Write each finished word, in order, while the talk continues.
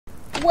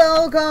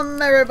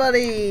Welcome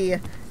everybody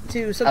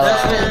to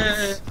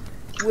Subsistence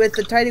with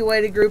the tidy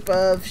whitey group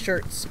of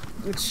shirts.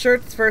 It's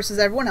shirts versus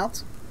everyone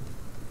else.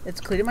 It's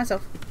including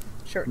myself.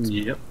 Shirts.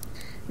 Yep.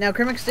 Now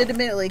Crimmix did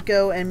admittedly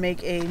go and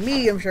make a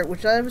medium shirt,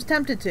 which I was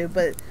tempted to,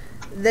 but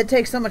that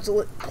takes so much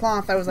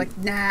cloth. I was like,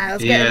 nah,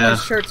 let's get my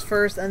shirts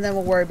first, and then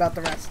we'll worry about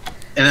the rest.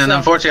 And then,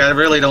 unfortunately, I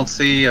really don't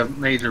see a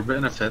major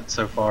benefit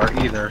so far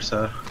either.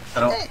 So I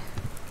don't.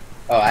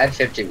 Oh, I had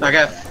 50. I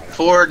got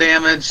 4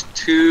 damage,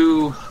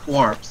 2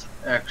 warmth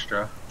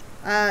extra.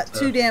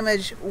 2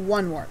 damage,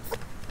 1 warmth.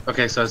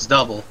 Okay, so it's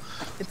double.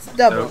 It's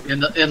double. So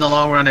in the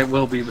long run, it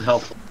will be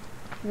helpful.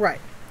 Right.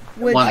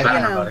 Which, you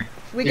know,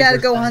 we gotta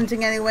go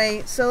hunting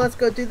anyway, so let's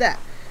go do that.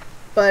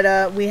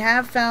 But we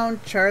have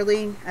found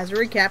Charlie. As a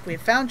recap, we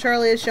have found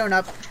Charlie has shown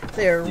up.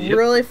 They're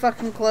really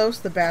fucking close,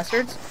 the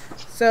bastards.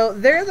 So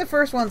they're the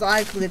first ones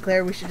I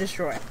declare we should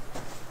destroy.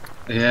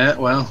 Yeah,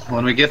 well,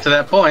 when we get to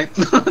that point.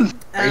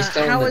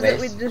 How is it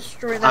we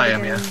destroy that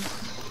again? Yeah.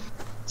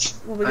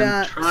 What we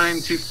I'm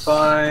trying to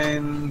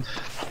find...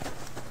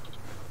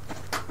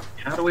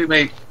 How do we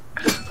make...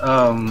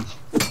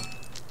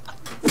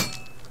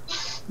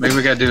 Maybe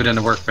we gotta do it in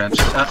the workbench.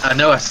 I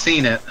know I've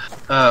seen it.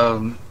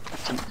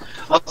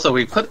 Also,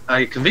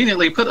 I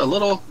conveniently put a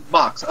little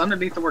box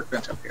underneath the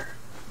workbench up here.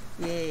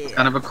 Yeah. It's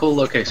kind of a cool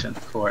location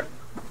for it.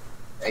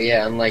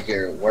 Yeah, unlike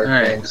your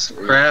workbench.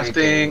 Alright,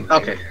 crafting.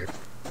 Okay.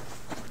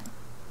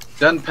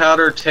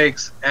 Gunpowder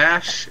takes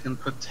ash and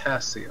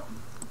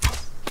potassium.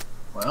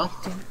 Well,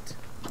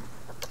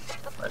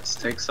 let's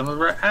take some of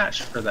our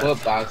ash for that.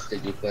 What box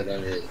did you put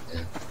under it?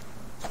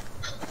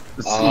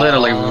 It's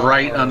literally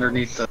right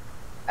underneath the...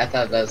 I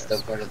thought that was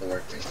still part of the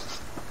workbench.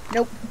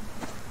 Nope.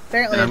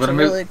 Apparently it's a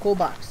really cool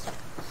box.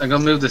 I'm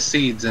gonna move the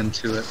seeds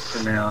into it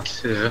for now,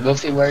 too.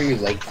 Wolfie, where are you,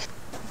 like,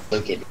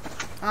 located?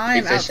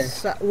 I'm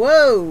outside.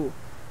 Whoa!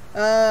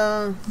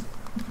 I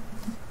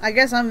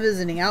guess I'm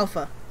visiting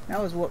Alpha. That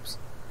was whoops.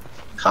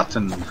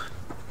 Cotton.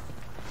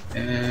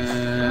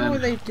 And... How are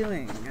they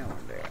doing? I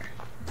wonder.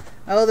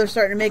 Oh, they're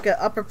starting to make an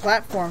upper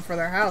platform for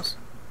their house.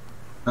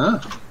 Huh.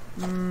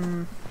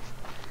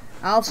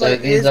 Alpha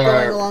is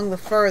going along the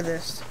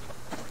furthest.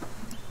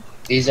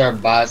 These are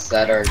bots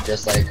that are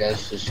just like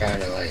us, just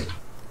trying to, like...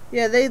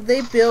 Yeah,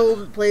 they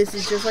build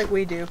places just like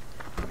we do.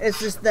 It's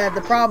just that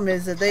the problem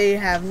is that they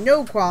have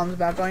no qualms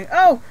about going,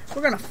 oh,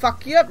 we're gonna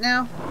fuck you up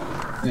now.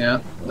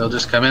 Yeah, they'll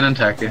just come in and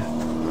attack you.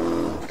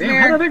 Damn,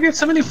 how did I get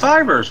so many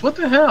fibers? What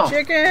the hell?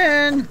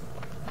 Chicken!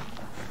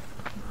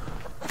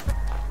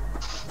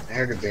 I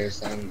heard a bear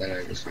sound that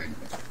I just ran.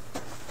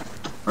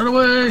 Run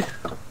away!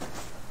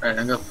 Alright,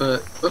 I'm gonna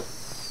put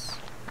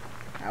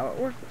how it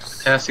works.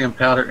 Potassium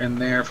powder in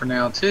there for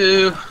now,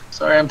 too.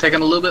 Sorry, I'm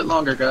taking a little bit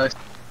longer, guys.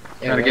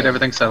 Trying to get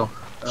everything settled.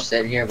 Just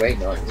sitting here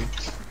waiting on you.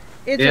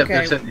 It's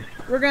okay.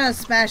 We're gonna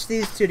smash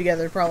these two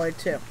together probably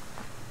too,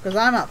 because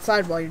I'm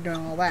outside while you're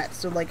doing all that.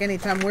 So like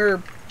anytime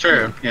we're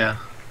yeah.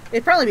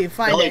 It'd probably be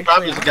fine. The only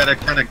problem is you gotta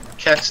kind of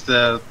catch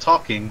the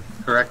talking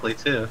correctly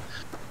too.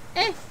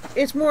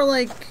 It's more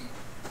like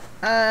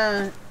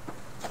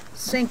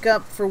sync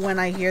up for when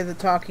I hear the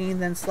talking,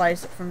 then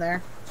slice it from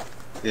there.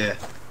 Yeah.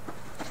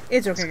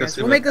 It's okay, guys.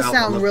 We'll make this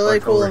sound really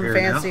cool and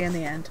fancy in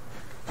the end.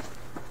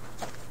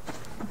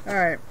 All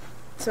right.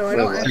 So I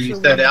don't actually. So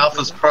you said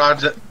Alpha's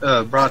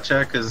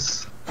project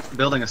is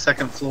building a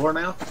 2nd floor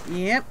now?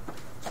 Yep.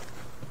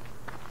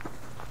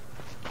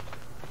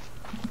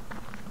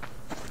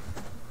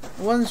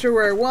 I wasn't sure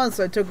where it was,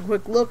 so I took a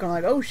quick look. I'm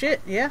like, oh shit,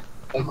 yeah.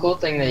 A cool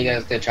thing that you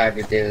guys could try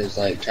to do is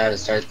like try to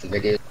start the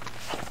video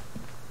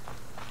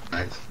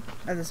at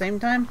the same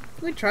time.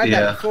 We tried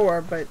that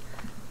before, but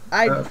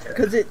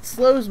because it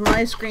slows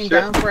my screen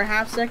down for a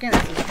half-second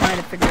as it's trying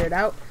to figure it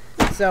out.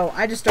 So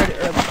I just started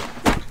early.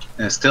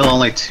 There's still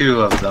only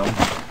 2 of them.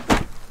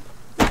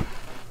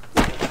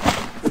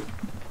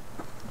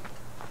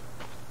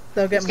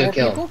 They'll get more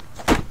people?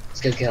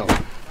 Let's go kill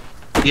them.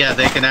 Yeah,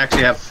 they can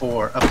actually have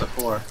 4, up to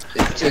 4.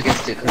 It's 2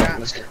 against 2. Come on,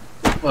 let's go.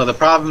 Well, the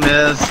problem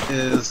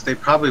is they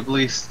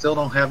probably still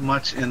don't have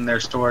much in their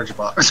storage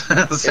box.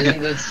 Isn't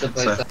this the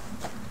place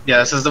yeah,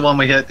 this is the one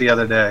we hit the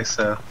other day,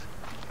 so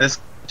let's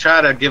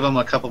try to give them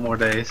a couple more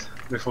days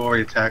before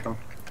we attack them.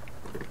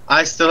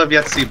 I still have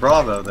yet to see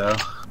Bravo, though.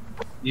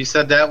 You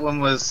said that one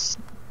was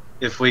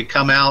if we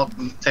come out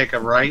and take a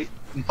right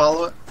and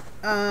follow it?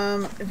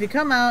 If you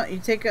come out, you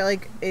take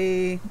like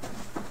it's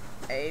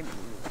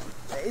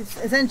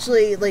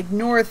essentially like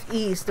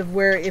northeast of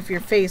where if you're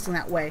facing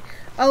that way.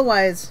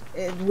 Otherwise,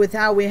 with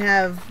how we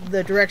have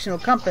the directional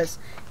compass,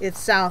 it's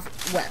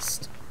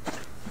southwest.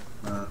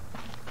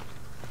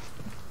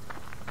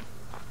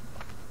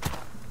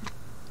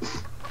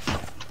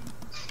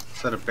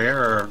 Is that a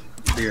bear or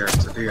a deer?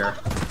 It's a deer.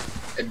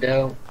 A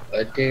doe,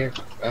 a deer,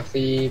 a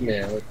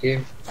female, a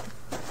deer.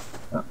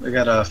 Oh, we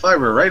got a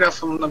fiber right up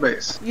from the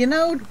base. You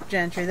know,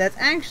 Gentry, that's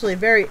actually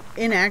very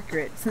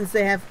inaccurate since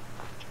they have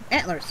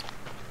antlers.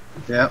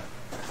 Yep.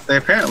 They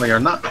apparently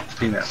are not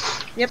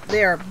females. Yep,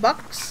 they are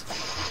bucks.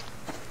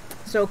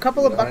 So a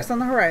couple of bucks on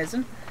the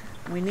horizon.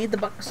 We need the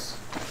bucks.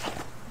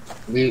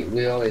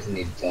 We always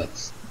need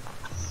bucks.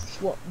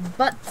 Well,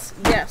 butts,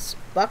 yes.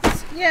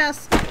 Bucks,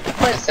 yes. I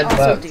But said also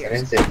bugs. I deer.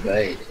 didn't say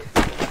bite.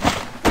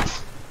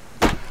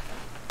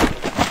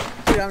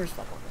 Dude, I'm just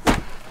fucking with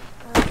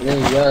it. Then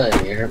you yell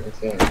at me. You hurt my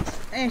feelings.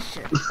 Eh,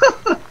 shit.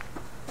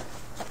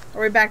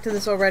 Are we back to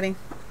this already?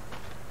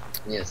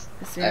 Yes.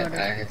 Let's see I what it is.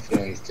 have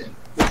feelings too.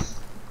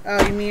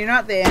 Oh, you mean you're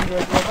not the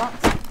android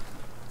robots?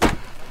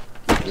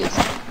 Yes.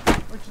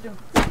 What you doing?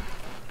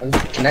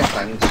 Can I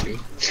climb the tree?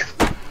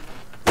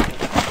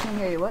 Can't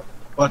hear you, what?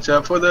 Watch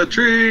out for the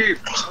tree!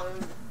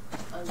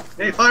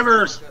 Hey,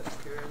 fibers!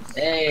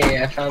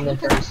 Hey, I found them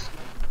first.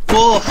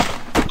 Wolf!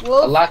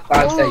 Wolf? A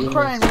lockbox that you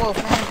crying missed. wolf,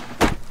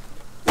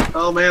 man.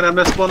 Oh man, I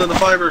missed one of the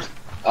fibers.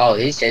 Oh,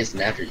 he's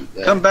chasing after you.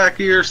 Good. Come back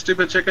here,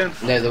 stupid chicken.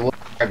 No, the wolf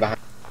right behind.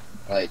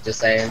 Like, just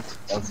saying.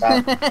 Don't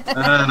stop.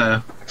 I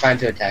know. I'm trying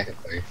to attack it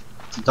for you.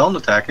 Don't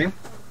attack him,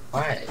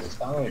 Why? He's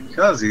following you.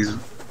 because he's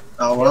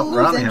He'll lose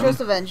outrunning interest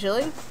him.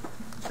 eventually.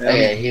 Oh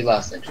yeah, he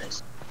lost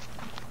interest.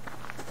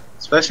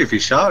 Especially if you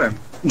shot him.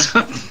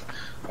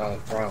 Oh,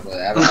 probably.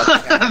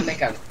 I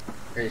think I'm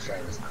pretty sure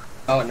I was.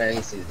 Oh no,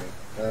 he sees me.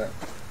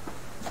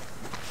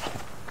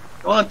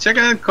 Come on,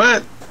 chicken,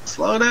 quit!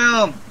 Slow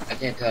down! I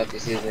can't tell if he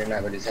sees me or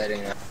not, but he's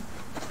heading up.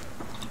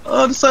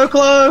 Oh, it's so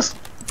close!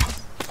 I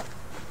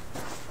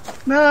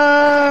hate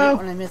No!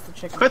 when I miss the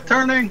chicken. Quit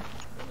turning!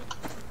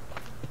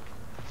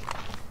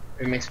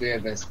 It makes me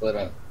have been split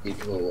up due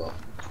to a wolf.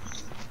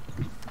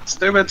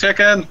 Stupid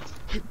chicken!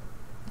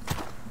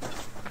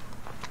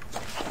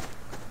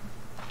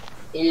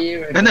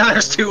 And now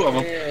there's two of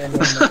them.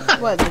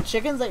 What, the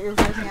chickens that you're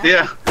chasing after?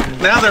 Yeah,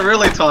 now they're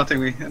really taunting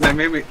me, and then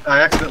maybe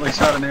I accidentally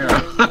shot an arrow.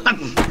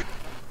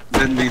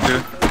 Didn't mean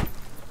to.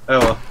 Oh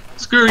well.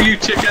 Screw you,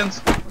 chickens!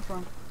 What's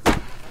wrong?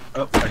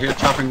 Oh, I hear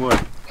chopping wood.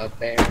 Up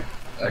there.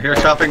 I hear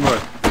chopping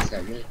wood. That's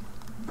not me.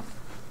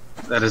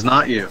 That is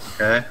not you,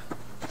 okay?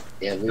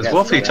 Yeah, we It's got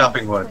Wolfie split up.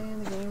 chopping wood.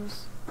 Playing the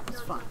games.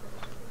 It's fun.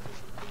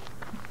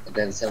 It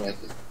doesn't sound like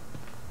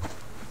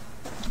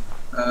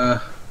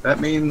it. That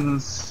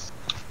means...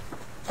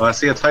 Oh, I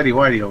see a tidy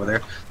whitey over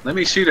there. Let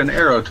me shoot an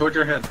arrow toward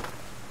your head.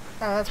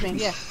 Oh, that's me,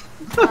 yeah.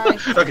 Hi.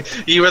 Okay,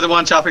 you were the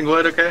one chopping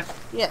wood, okay?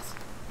 Yes.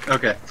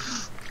 Okay.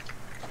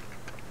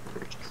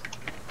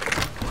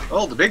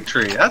 Oh, the big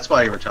tree. That's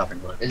why you were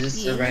chopping wood. Is this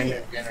Yeah. a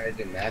random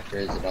generated map or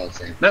is it all the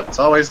same? Nope, it's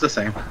always the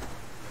same.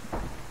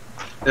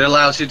 It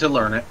allows you to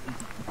learn it.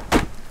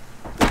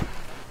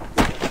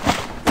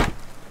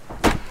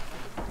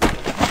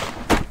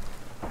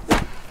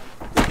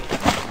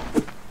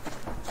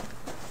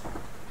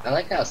 I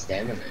like how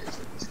stamina is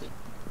in this game.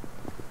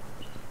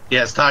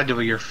 Yeah, it's tied to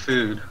your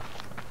food.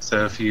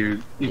 So if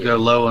you go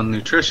low on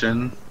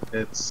nutrition,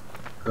 it's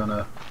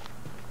gonna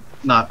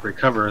not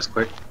recover as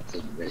quick. So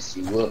the best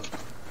you will.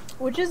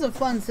 Which is a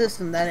fun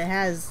system that it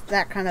has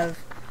that kind of,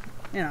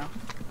 you know,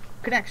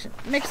 connection.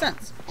 It makes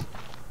sense.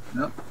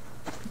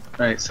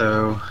 Right,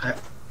 so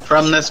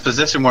from this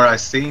position where I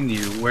seen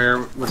you, where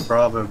would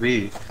Bravo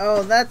be?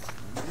 Oh, that's...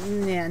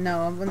 Yeah,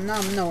 no, I'm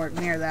nowhere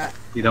near that.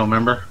 You don't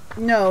remember?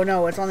 No,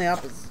 it's on the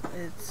opposite.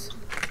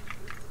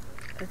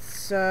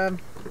 Alright,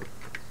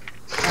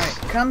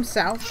 come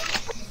south.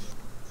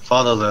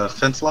 Follow the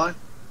fence line?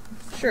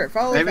 Sure,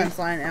 follow Maybe. the fence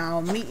line, and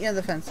I'll meet you at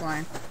the fence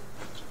line.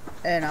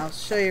 And I'll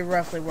show you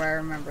roughly where I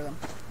remember them.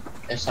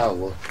 I saw a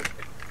wolf.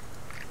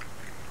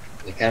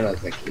 It kind of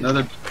looks like you.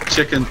 Another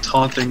chicken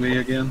taunting me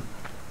again.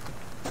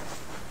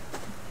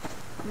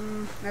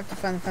 I have to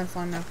find the fence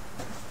line now.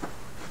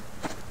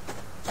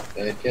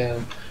 Good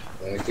job.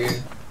 Good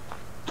job.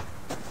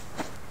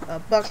 A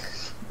buck.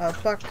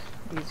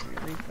 He's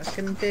really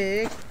fucking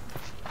big.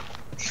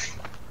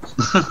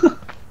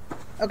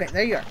 Okay,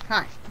 there you are.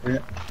 Hi. Yeah.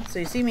 So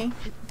you see me.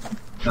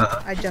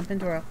 I jump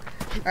into a row.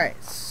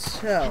 Alright,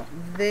 so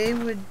they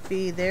would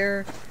be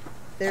they're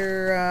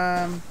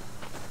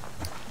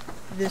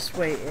this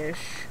way-ish.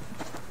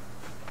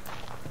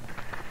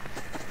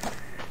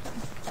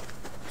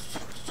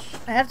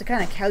 I have to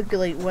kind of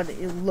calculate what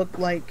it looked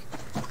like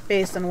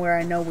based on where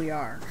I know we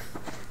are.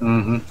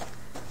 Mm-hmm.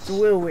 It's a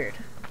little weird.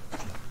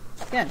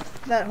 Again,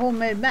 that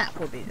homemade map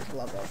would be just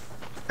lovely.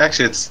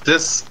 Actually, it's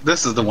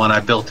this is the one I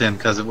built in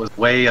because it was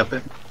way up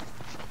in.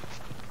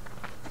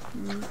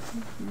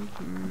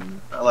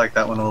 I like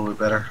that one a little bit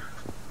better.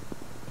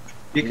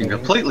 You can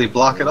completely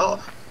block it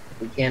off.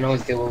 We can't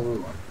always get what we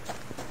want.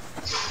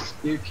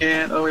 You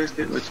can't always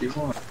get what you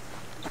want.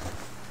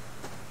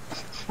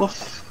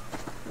 Woof.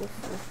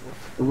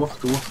 The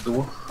wolf, the wolf, the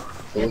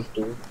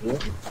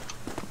wolf.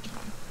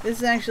 This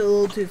is actually a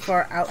little too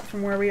far out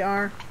from where we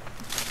are.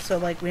 So,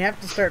 like, we have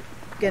to start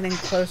getting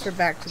closer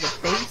back to the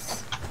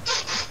base.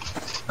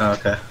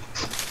 Okay.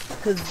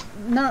 Because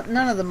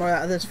none of them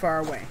are this far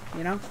away,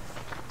 you know?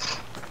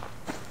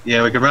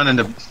 Yeah, we could run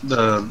into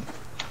the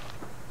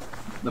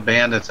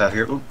bandits out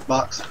here. Oop,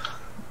 box.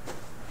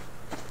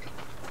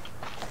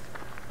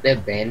 They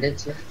have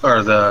bandits here?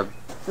 Or the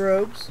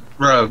Rogues.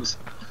 rogues.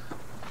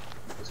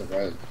 It's a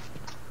rogue.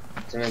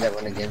 Something that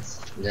went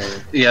against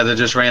the... Yeah, they're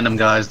just random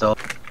guys, though.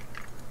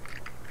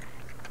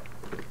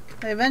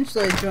 They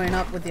eventually join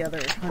up with the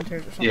other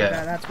hunters or something Yeah. like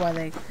that. That's why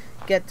they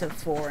get to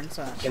 4 and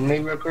such. Can we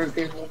recruit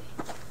people?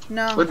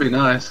 No. Would be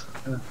nice.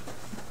 Yeah.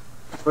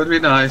 Would be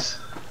nice,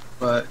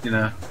 but you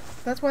know.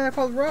 That's why they're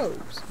called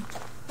robes.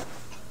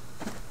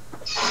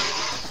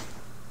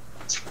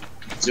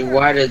 So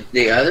why did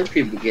the other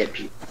people get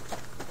people?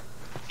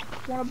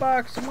 Want a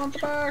box? I want the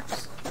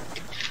box.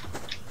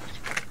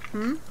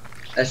 Hmm?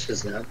 That's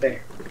just not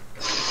fair.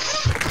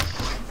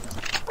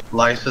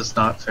 Life is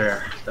not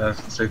fair.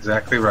 That's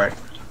exactly right.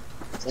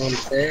 That's what I'm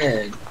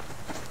saying.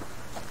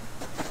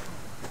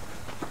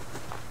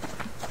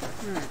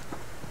 Alright.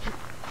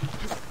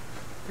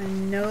 I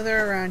know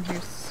they're around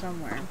here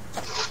somewhere.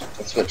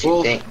 That's what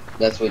you think.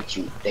 That's what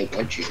they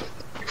want you to.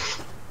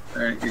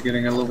 Alright, you're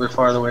getting a little bit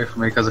farther away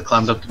from me because I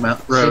climbed up the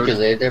mountain road.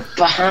 They're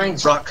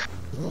behind you. Rock.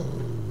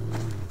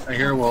 I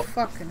hear a wolf.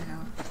 Fucking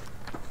hell.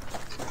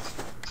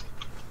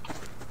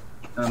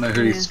 I don't know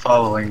who he's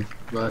following,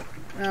 but...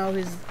 Oh,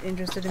 he's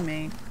interested in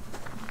me.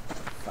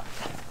 Fuck.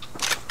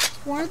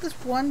 Why this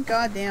one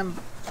goddamn...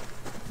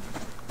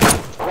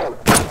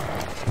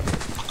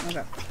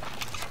 Okay.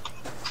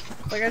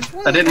 Like,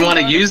 I didn't want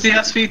to use the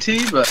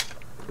SVT, but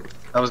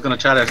I was going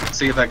to try to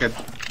see if I could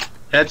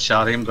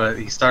headshot him, but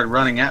he started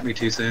running at me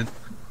too soon.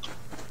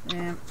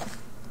 Yeah.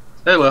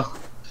 Oh well.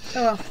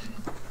 Oh well.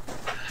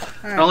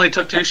 Alright. I only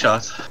took 2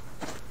 shots.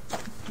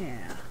 Yeah.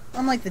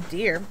 Unlike the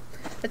deer.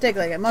 I take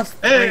like a must.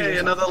 Hey,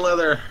 another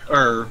leather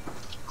or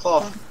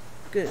cloth.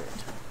 Good.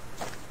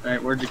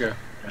 Alright, where'd you go?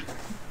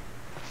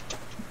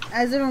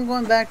 As if I'm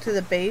going back to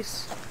the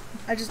base,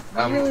 I just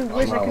really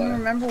wish I can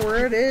remember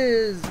where it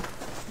is.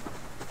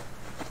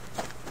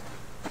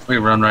 We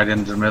run right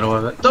into the middle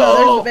of it.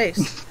 No, there's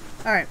the base.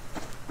 Alright.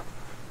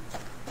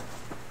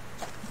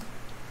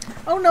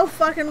 Oh, no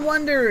fucking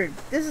wonder.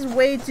 This is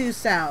way too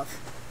south.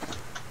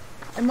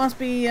 It must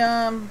be,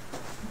 There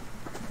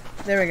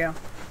we go.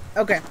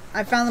 Okay,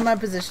 I found my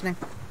positioning.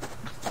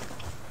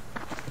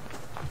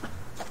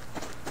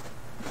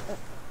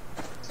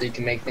 So you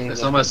can make things.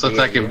 This almost looks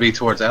like it would be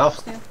towards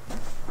Alpha.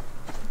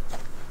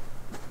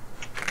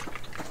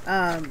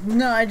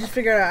 No, I just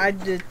figured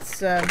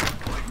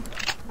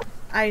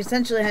I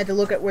essentially had to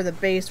look at where the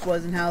base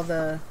was and how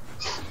to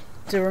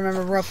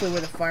remember roughly where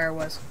the fire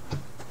was.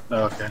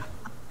 Okay.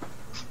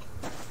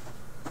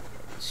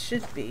 It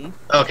should be.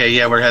 Okay,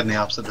 yeah, we're heading the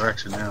opposite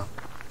direction now.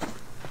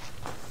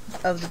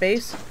 Of the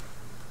base?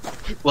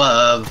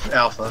 Well, of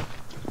Alpha.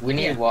 We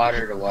need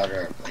water to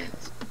water our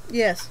plants.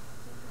 Yes.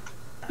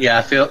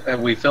 Yeah,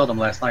 we filled them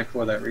last night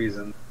for that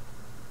reason.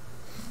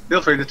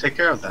 Feel free to take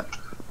care of that.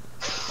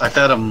 I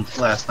fed them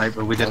last night,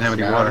 but we didn't have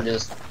any water. I'm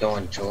just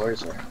doing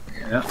chores around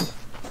here. Yeah.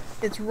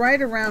 It's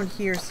right around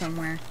here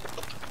somewhere.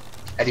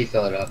 How do you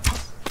fill it up?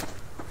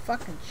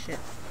 Fucking shit.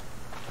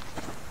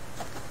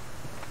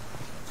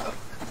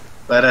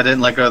 Glad I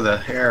didn't let go of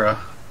the arrow.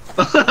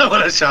 I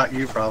would have shot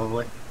you,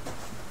 probably.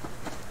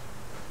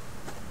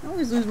 I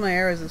always lose my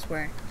arrows this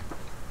way.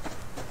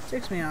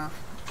 Ticks me off.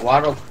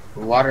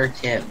 Water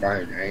can't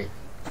burn, right?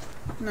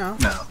 No.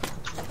 No.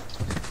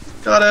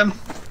 Got him.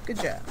 Good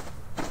job.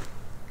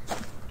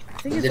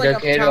 I think Is it's it like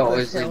okay up to top of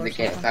always this hill leave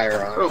the or something.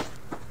 campfire on? Oh.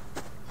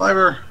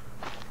 Fiber.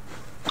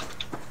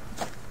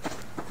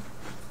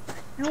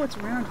 I know what's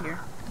around here.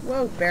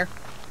 Whoa, bear.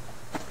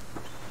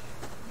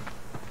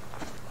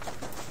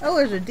 Oh,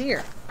 there's a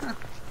deer. Huh.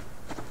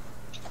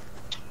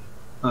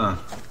 Huh.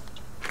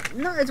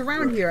 No, it's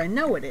around here. I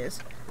know it is.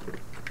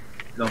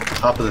 On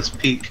top of this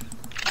peak.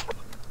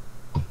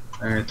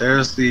 Alright,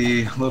 there's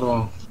the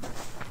little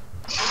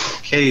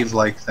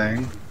cave-like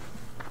thing.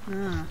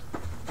 Ah.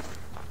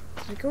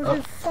 If it goes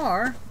too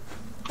far.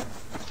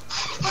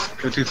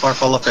 Go too far,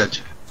 fall off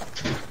edge.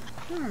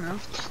 I don't know.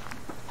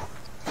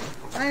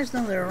 I just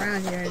know they're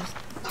around here.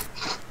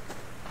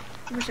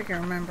 I wish I could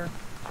remember.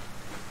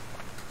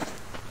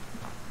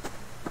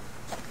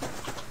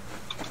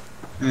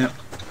 Yep.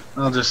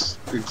 I'll just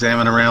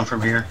examine around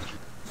from here.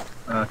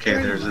 Okay,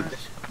 Pretty there's much.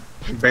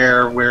 a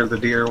bear where the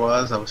deer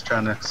was. I was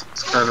trying to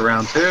skirt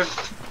around too.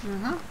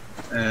 Uh-huh.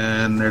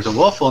 And there's a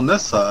wolf on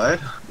this side.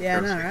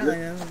 Yeah, no, really.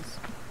 That was...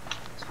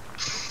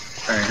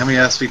 Alright, how many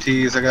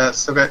SVTs I got?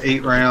 Still got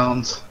 8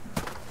 rounds.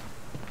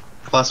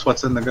 Plus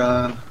what's in the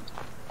gun.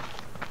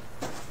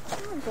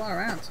 There's a lot of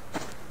rounds.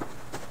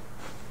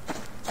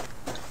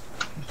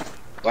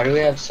 Why do we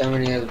have so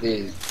many of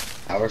these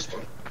power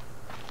stores?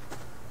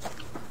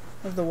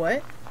 Of the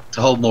what?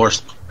 To hold more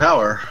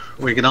power,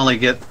 we can only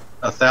get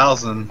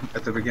 1,000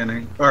 at the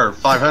beginning, or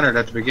 500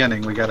 at the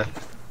beginning. We gotta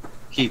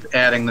keep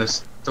adding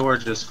those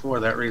storages for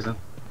that reason.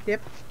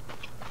 Yep.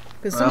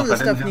 Because some of the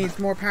stuff needs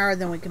more power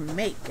than we can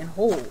make and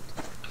hold.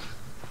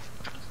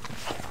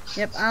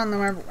 Yep, I don't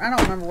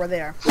remember where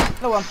they are.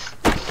 Oh well.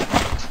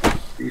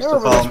 You used to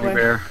follow me,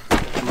 Bear,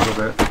 a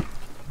little bit.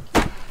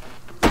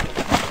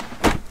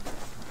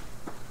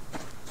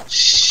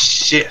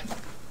 Shit!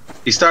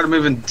 He started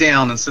moving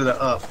down instead of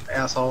up,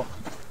 asshole.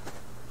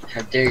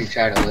 How dare you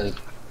try to live?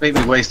 Made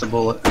me waste a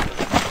bullet.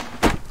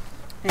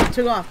 And he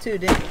took off too,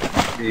 didn't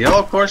he? Yeah,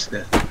 of course it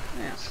did.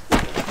 Yeah.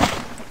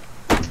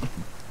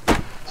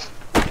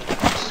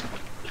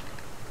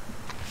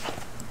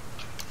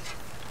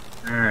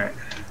 Alright.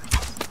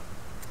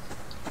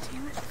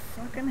 Damn it,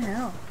 fucking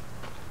hell.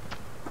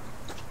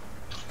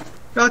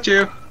 Got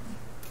you.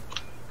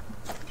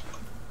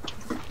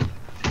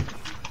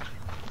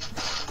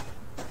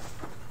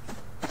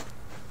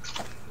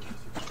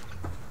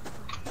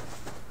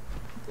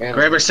 Yeah,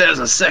 Grabber says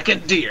a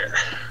second deer.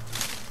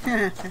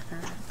 How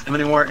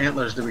many more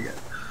antlers do we get?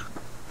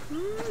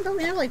 Don't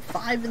we have like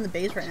 5 in the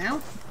base right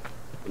now?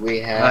 we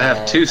have. I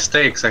have 2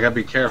 steaks. I gotta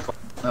be careful.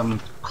 I'm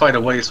quite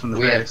a ways from the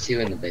We have base. 2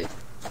 in the base.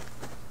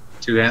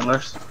 2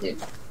 antlers?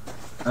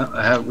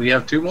 Yeah. We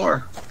have 2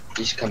 more.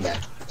 You should come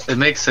back. It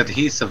makes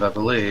adhesive, I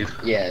believe.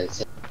 Yeah,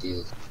 it's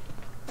deal.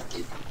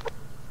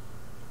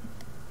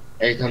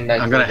 Are you coming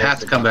back? I'm gonna have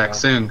to come back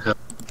soon because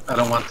I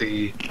don't want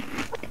the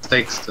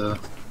steaks to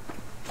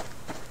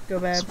Go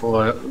bad.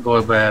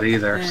 go bad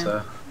either. Yeah.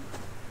 So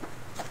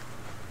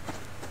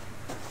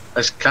I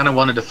just kind of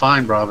wanted to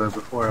find Bravo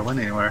before I went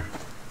anywhere.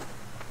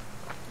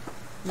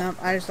 Nope,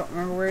 I just don't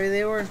remember where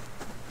they were.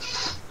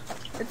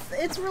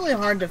 It's really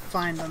hard to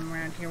find them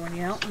around here when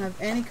you don't have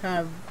any kind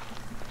of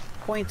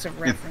points of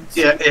reference.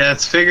 Yeah,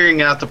 it's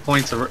figuring out the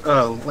points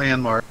of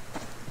landmark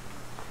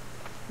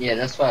Yeah,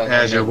 that's why.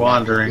 as you're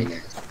wandering.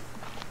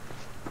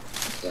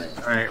 But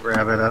All right,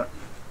 rabbit up.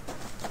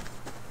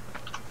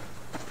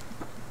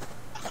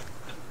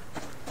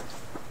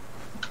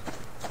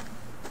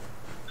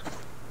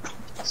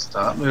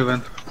 Stop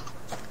moving.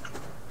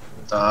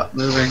 Stop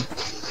moving.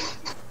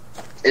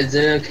 is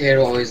it okay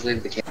to always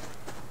leave the camp?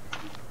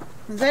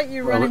 Is that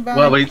you Well, running by?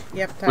 well, we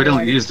Yep. we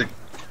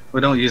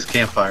don't use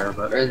campfire,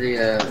 but Or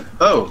the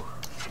oh,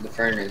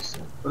 furnace?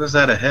 what is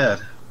that ahead?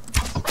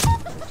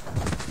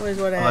 What is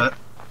what ahead?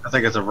 I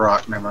think it's a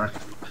rock. Never mind.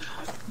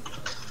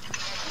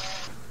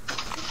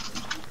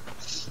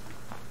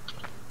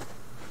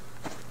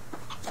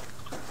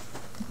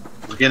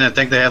 Again, I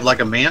think they have like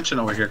a mansion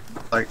over here,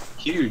 like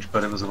huge,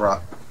 but it was a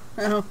rock.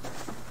 Oh,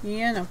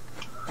 yeah, no.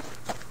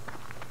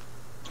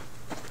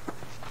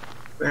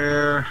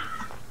 There.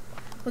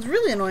 What's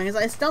really annoying is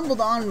I stumbled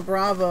on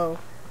Bravo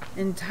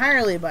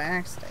entirely by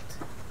accident.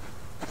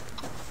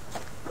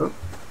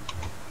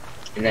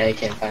 And now you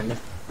can't find them.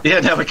 Yeah,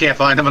 now we can't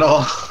find them at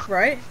all.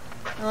 Right?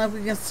 And like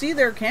we can see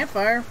their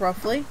campfire,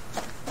 roughly.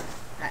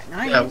 At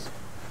night. Yeah.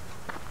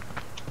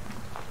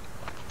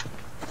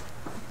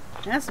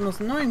 That's the most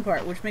annoying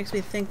part, which makes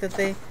me think that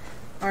they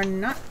are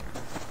not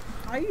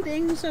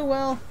hiding so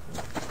well.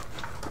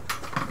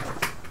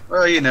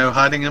 Well, you know,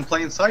 hiding in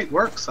plain sight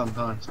works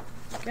sometimes.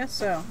 Guess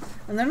so.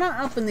 And they're not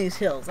up in these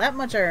hills. That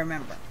much I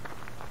remember.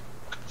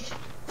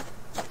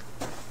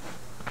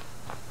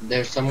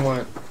 There's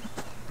someone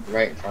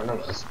right in front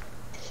of us.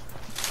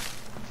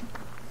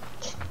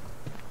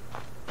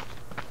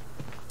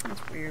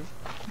 That's weird.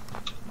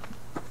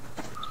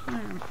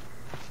 Hmm.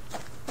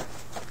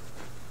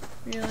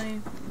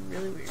 Really,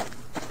 really weird.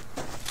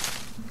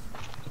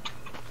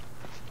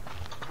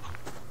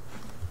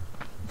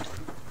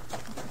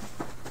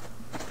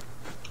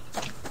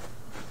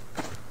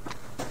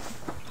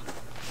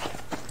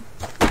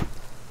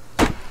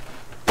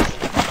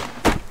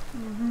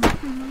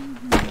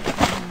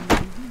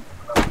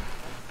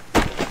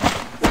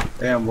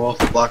 Damn, wolf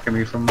blocking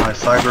me from my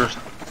fibers.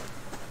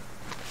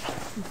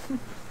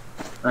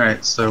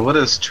 Alright, so what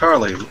is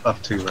Charlie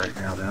up to right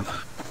now then?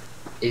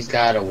 He's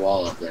got a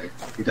wall up there.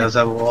 He does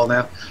have a wall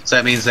now? So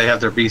that means they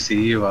have their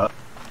BCU up,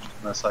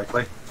 most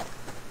likely.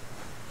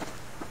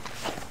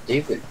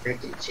 Stupid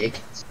freaking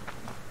chickens.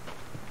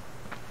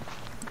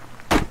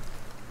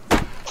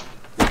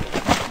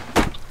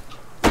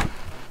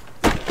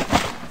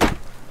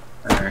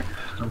 Alright,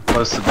 I'm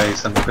close to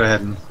base. I'm gonna go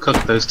ahead and cook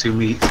those 2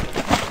 meats.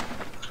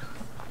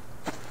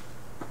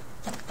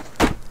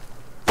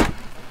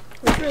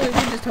 Which really, we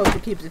just hope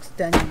it keeps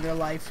extending their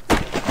life.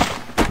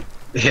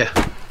 Yeah.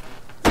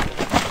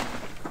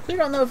 We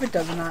don't know if it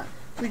does or not.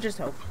 We just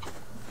hope.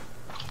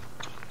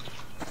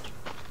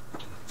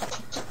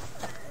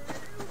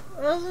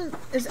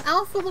 Is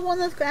Alpha the one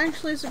that's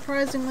actually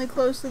surprisingly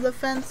close to the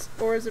fence,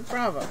 or is it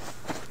Bravo?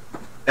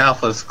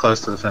 Alpha's close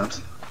to the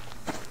fence.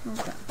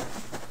 Okay.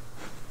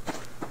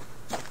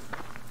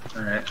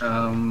 Alright,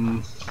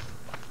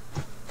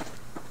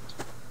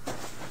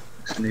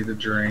 just need a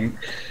drink.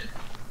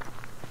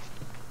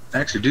 I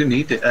actually do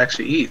need to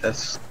actually eat.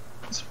 That's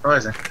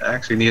surprising. I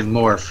actually need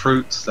more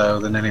fruits though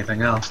than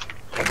anything else.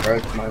 I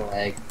broke my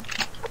leg.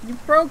 You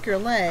broke your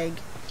leg.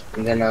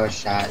 And then I was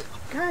shot.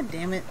 God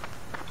damn it.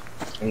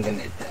 I'm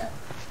gonna die.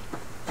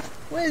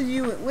 With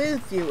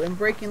you and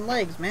breaking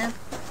legs, man.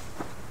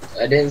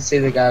 I didn't see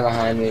the guy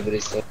behind me, but he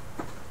still.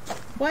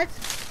 What?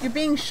 You're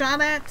being shot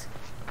at?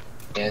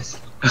 Yes.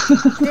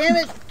 Damn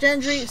it,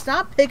 Gendry,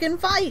 stop picking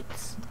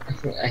fights.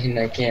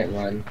 I can't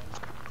run.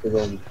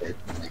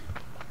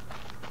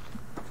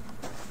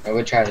 I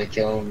would try to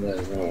kill him,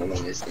 but no one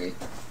will miss me.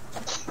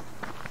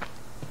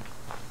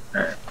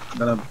 Alright,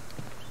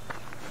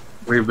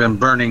 we've been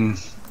burning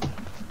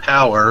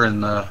power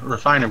in the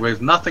refinery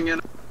with nothing in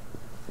it.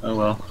 Oh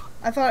well.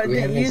 I thought it We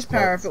didn't have use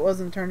power spots. if it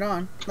wasn't turned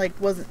on. Like,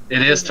 wasn't.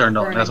 It is wasn't turned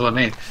on, burning. that's what I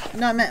mean.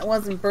 No, I meant it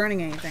wasn't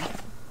burning anything.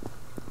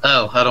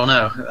 Oh, I don't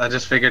know. I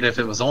just figured if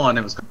it was on,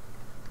 it was...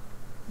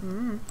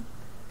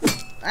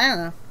 I don't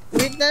know.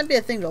 That'd be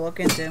a thing to look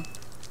into.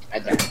 I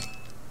died.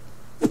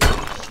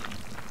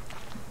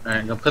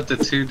 Alright, I'm gonna put the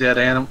two dead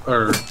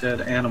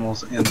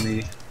animals in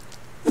the.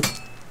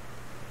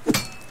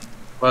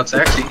 Well, it's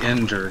actually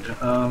injured.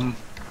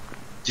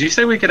 Did you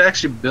say we could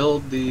actually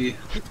build the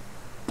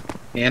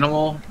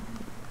animal?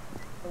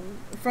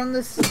 From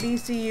this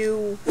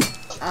BCU,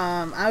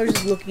 I was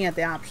just looking at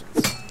the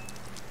options.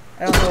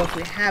 I don't know if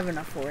we have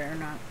enough for it or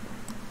not.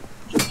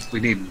 We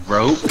need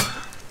rope.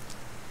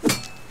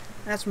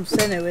 That's from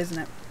Sinu, isn't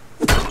it?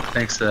 I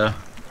think so.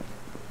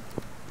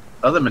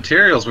 Other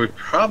materials we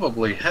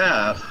probably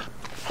have.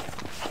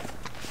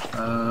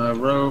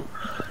 Rope.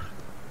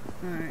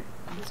 Alright,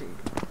 let's see.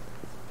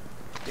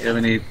 Yeah,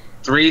 we need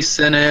 3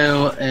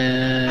 sinew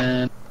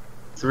and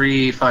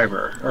 3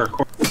 fiber. Or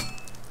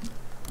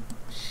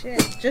shit,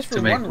 just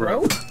for one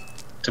rope?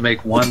 To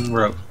make 1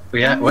 rope.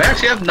 We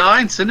actually have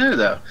 9 sinew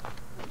though.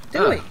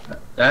 Do we?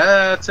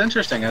 That's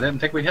interesting. I didn't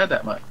think we had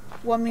that much.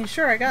 Well, I mean,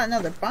 sure, I got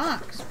another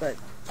box, but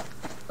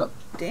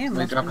damn,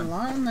 there's a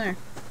lot in there.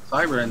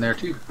 Fiber in there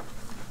too.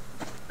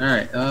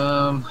 Alright,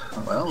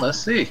 well, let's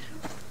see.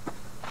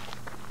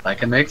 I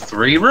can make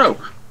 3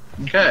 rope.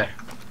 Okay.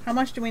 How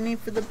much do we need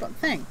for the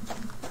thing?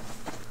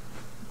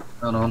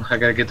 Hold on, I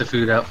gotta get the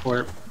food out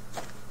for it.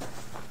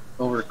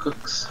 Over to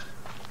cooks.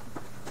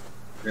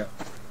 Yeah.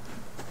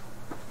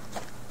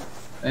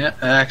 Yeah,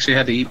 I actually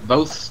had to eat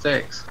both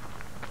steaks.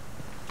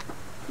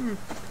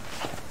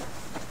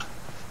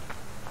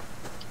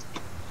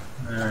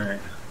 Alright.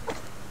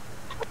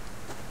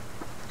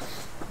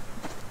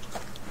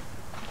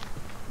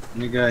 Let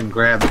me go ahead and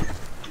grab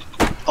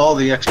all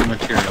the extra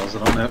materials.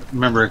 I don't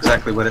remember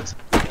exactly what it's.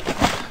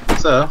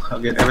 So, I'll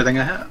get everything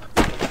I have.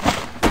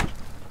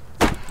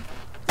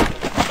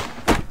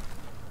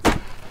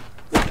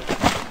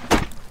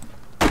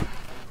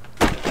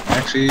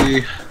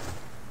 Actually,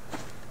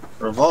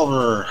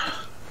 revolver.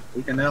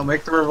 We can now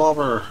make the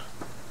revolver.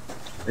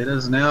 It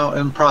is now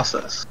in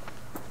process.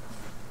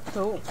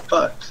 Cool.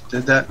 But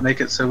did that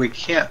make it so we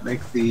can't make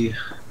the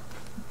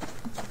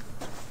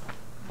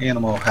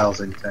animal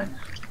housing thing?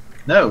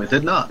 No, it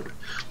did not.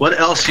 What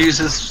else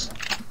uses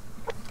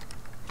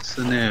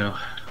sinew?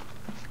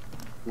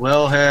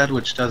 Wellhead,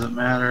 which doesn't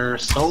matter.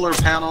 Solar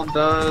panel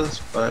does,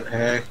 but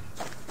hey.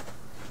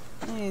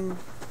 I mean,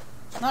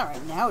 not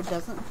right now. It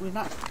doesn't.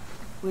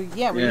 We're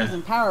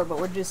using power, but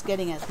we're just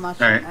getting as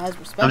much as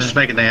we're spending. I'm just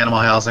making the animal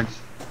housing.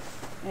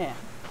 Yeah.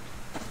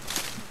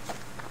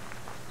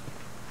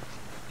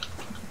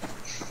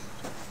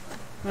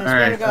 I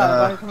swear to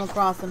God, if I come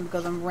across them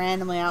because I'm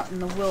randomly out in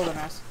the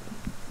wilderness,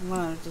 I'm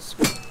gonna just.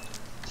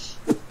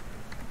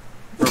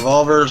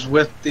 Revolvers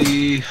with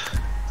the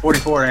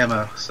 44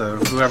 ammo, so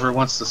whoever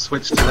wants to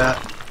switch to that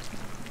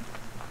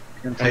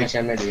can take. How much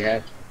ammo do you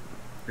have?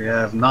 We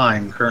have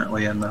 9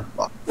 currently in the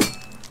box.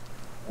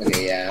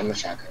 Okay, yeah, I'm a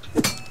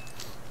shotgun.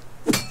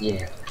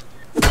 Yeah.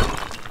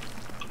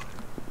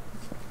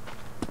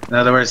 In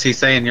other words, he's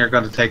saying you're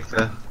going to take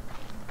the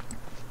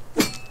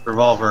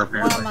revolver,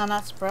 apparently. Why am I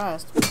not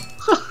surprised?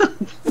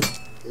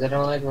 Because I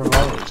don't like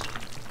revolvers.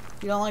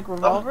 You don't like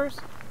revolvers?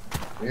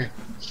 Yeah.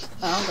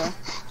 Oh, okay.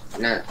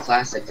 Not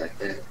classic like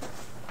that.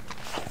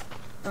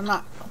 They're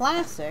not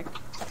classic?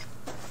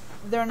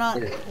 They're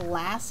not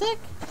classic?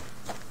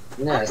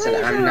 No, I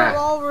said I'm not.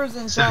 Revolvers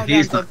and so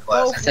he's not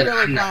classic. I said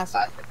really I'm not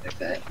classic. classic like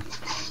that.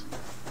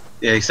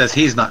 Yeah, he says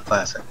he's not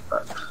classic,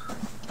 but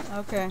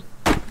okay.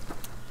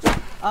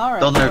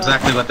 Alright. don't know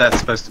exactly what that's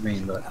supposed to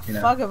mean, but you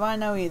know. Fuck if I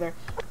know either.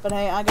 But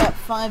hey, I got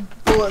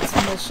 5 bullets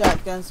in this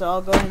shotgun, so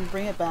I'll go ahead and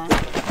bring it back.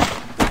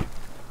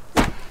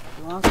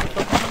 You want us to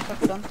focus on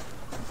shotgun?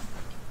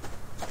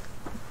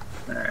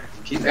 Alright,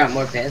 You got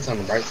more pants on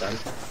the bright side.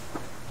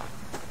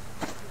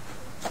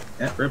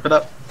 Yeah, rip it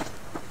up.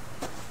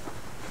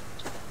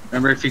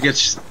 Remember, if you get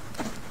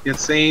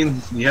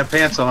seen, you have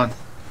pants on,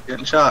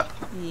 getting shot.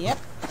 Yep.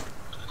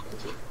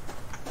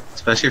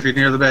 Especially if you're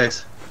near the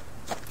base.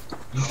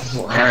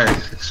 Wow.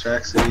 Alright,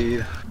 extract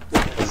seed.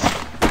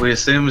 We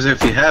assume as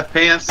if you have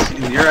pants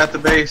and you're at the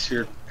base,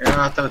 you're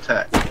out to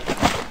attack.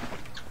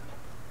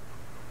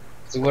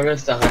 So what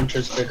if the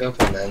hunters pick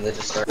up on that and they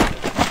just start?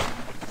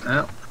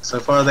 Well, so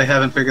far they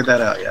haven't figured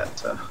that out yet.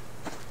 So.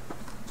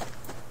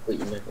 What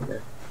you making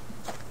there?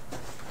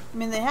 I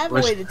mean, they have a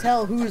way to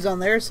tell who's on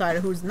their side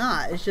and who's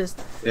not. It's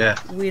just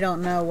we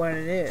don't know what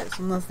it is.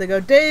 Unless they go,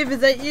 Dave, is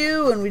that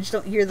you? And we just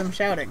don't hear them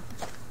shouting.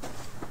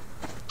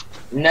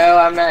 No,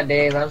 I'm not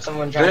Dave. I'm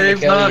someone trying Dave's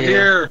to kill not you.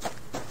 here.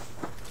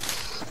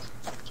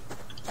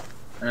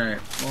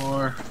 Alright,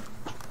 more.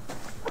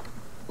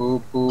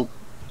 Boop, boop.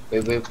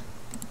 Boop, boop.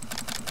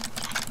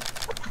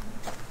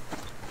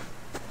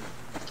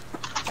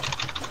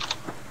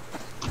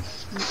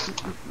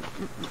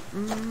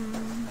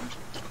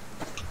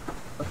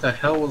 What the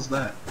hell was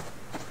that?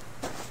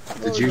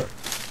 Did you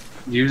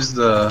use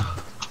the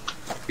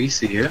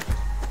BCU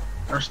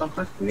or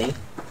something? Me?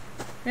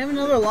 We have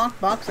another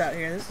locked box out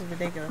here. This is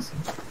ridiculous.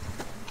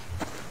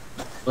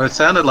 Well, it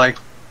sounded like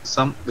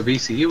the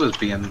BCU was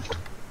being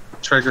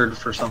triggered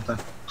for something.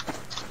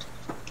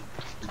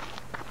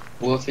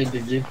 Wolfie,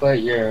 did you put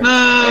your...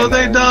 No,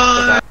 they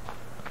died!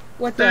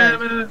 What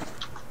Damn it!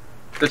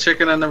 The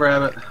chicken and the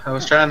rabbit. I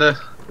was trying to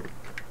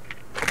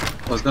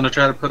was gonna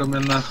try to put them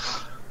in the...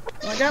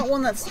 Well, I got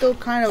one that's still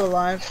kind of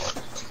alive.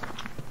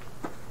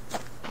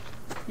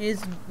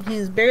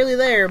 He's barely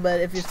there,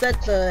 but if you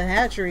set the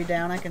hatchery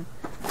down, I can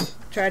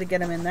try to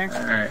get him in there.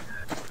 Alright.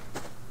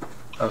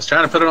 I was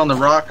trying to put it on the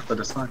rock, but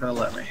it's not gonna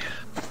let me.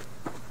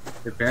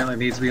 It apparently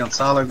needs to be on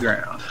solid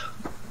ground.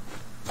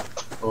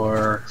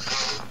 Or...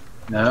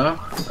 no?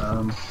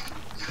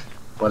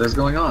 What is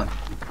going on?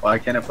 Why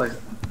can't I place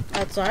it?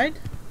 Outside?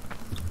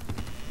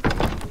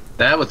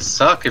 That would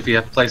suck if you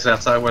have to place it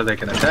outside where they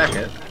can attack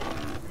it.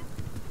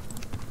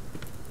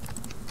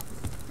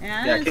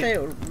 Yeah, I didn't say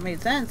it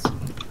made sense.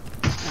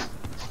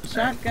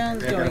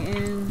 Shotgun's going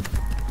in.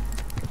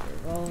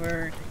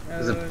 Revolver, take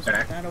Is those, it put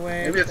back? that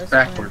away. Maybe it's this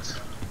backwards.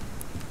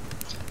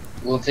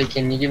 Wolfie,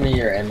 can you give me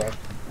your ammo? way.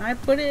 I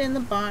put it in the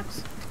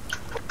box.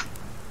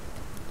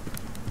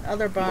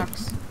 Other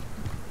box.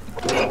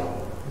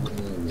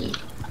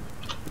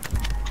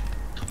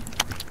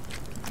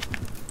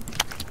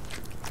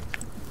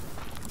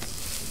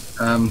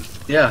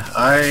 Yeah,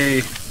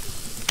 I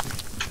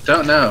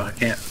don't know. I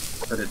can't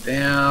put it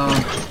down.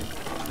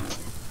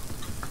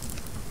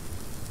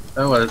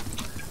 Oh,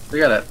 we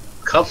got a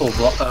couple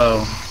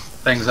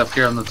things up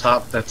here on the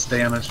top that's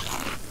damaged.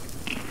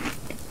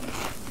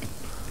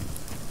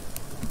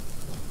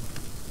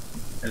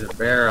 There's a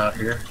bear out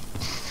here.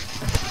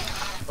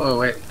 Oh,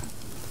 wait.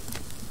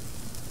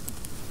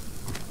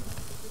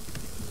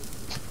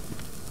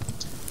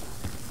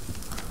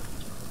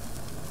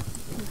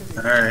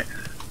 Alright.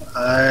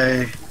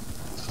 I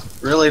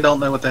really don't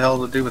know what the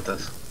hell to do with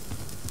this.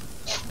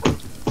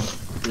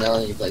 No,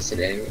 you place it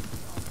anywhere.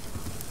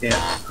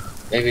 Yeah.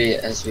 Maybe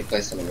it has to be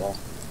placed on the wall.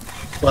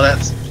 Well,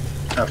 that's...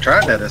 I've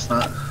tried that, it's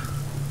not...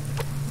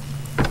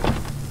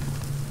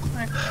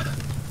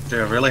 Do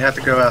I really have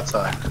to go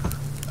outside?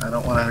 I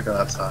don't want to go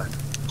outside.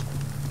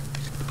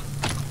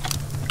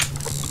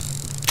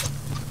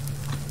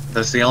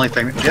 That's the only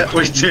thing... Yeah,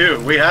 we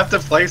do! We have to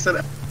place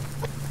it...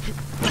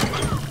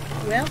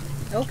 Well,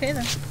 okay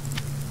then.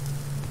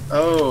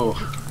 Oh...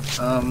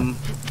 You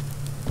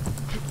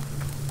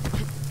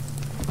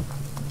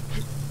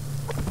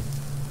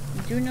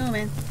do know,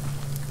 man.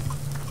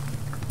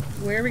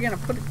 Where are we gonna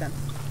put it then?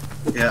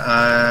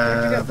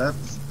 Yeah,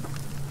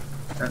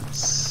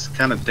 that's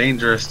kind of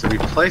dangerous to be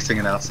placing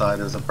it outside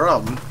is a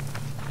problem.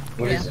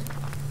 What is it?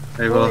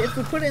 Well, if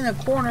we put it in a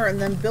corner and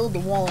then build the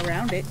wall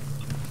around it.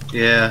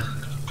 Yeah.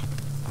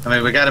 I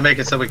mean, we gotta make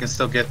it so we can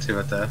still get to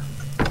it, though.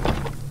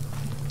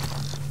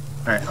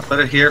 Alright, I'll put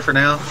it here for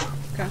now.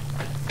 Okay.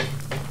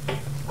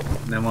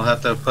 And then we'll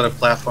have to put a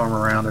platform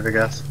around it, I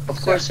guess.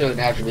 Of course it would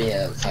have to be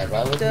outside.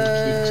 Why would you keep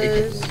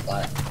chickens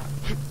inside?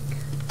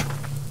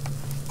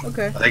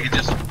 Okay. I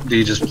think do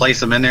you just place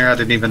them in there? I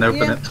didn't even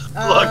open it.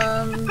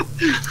 Look!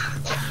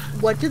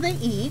 What do they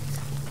eat?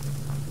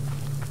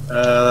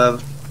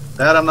 That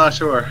I'm not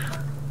sure.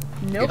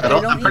 Nope,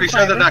 I'm pretty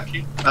sure they're not.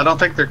 I don't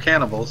think they're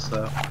cannibals.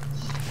 So,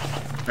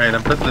 alright,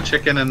 I'm putting the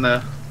chicken in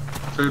the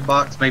food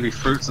box. Maybe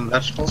fruits and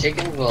vegetables.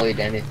 Chickens will eat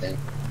anything.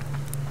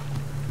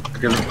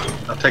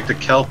 I'll take the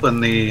kelp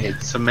and the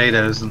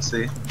tomatoes and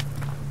see.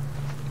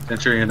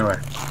 Since you're in the way.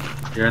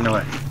 You're in the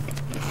way.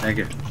 Thank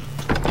you.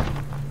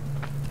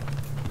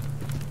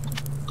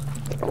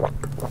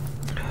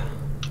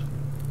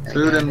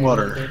 Food and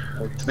water.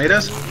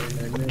 Tomatoes?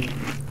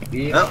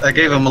 Oh, I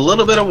gave them a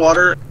little bit of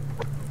water.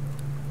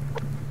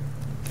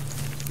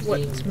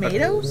 What,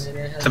 tomatoes?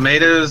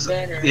 Tomatoes,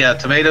 yeah,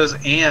 tomatoes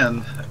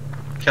and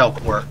kelp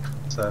work.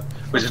 So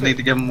we just need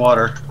to give them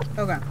water.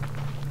 Okay.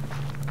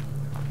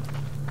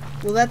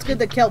 Well, that's good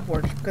that kelp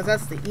works, because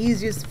that's the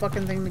easiest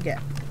fucking thing to get.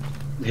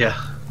 Yeah.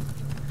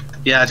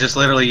 Yeah, I just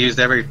literally used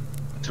every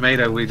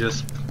tomato we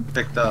just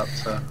picked up,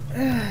 so.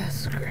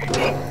 That's great.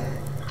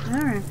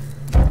 Alright.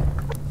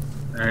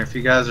 Alright, if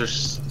you guys are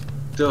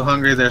still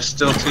hungry, there's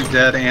still 2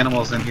 dead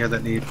animals in here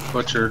that need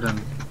butchered,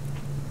 and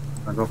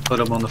I'll go put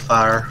them on the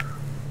fire.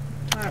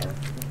 Alright.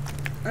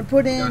 I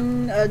put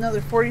in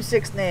another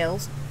 46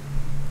 nails.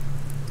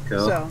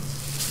 Cool. So,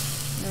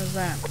 there's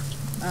that.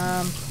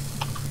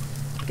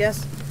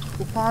 Guess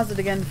we'll pause it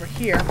again for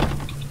here.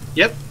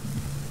 Yep.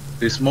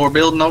 Do some more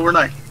building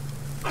overnight.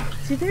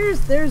 See,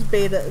 there's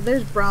Beta,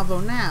 there's Bravo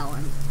now,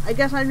 and I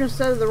guess I just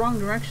said it the wrong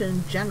direction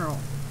in general.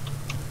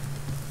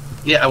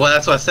 Yeah, well,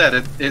 that's what I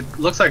said. It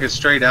looks like it's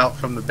straight out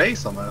from the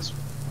base almost.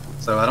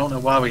 So I don't know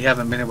why we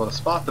haven't been able to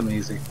spot them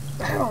easy.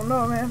 I don't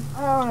know, man.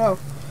 I don't know.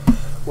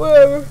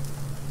 Whatever.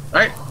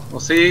 Alright, we'll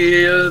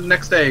see you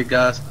next day,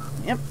 guys.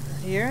 Yep.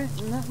 Here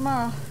and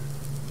tomorrow.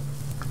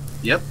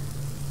 Yep.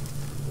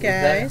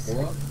 Guys.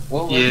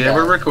 Yeah,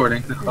 we're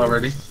recording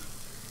already.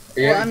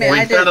 Well, I mean,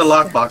 we found a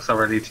lockbox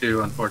already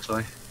too,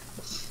 unfortunately.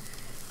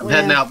 I'm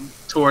heading out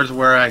towards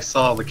where I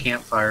saw the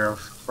campfire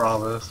of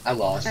Bravos. I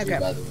lost you,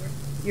 by the way.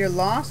 You're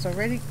lost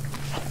already?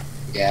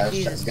 Yeah,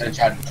 I was gonna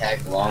try to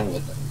tag along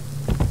with it.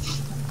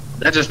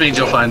 That just means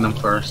you'll find them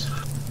first.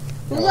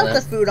 Who left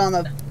the food on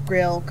the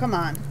grill? Come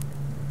on.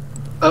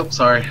 Oh,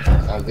 sorry.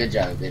 Oh, good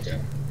job, good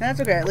job. That's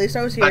okay. At least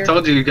I was here. I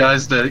told you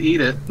guys to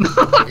eat it.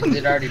 Is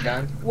it already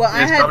done? Well,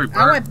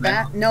 I went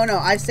back. No,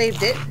 I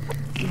saved it.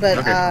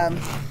 But,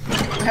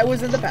 I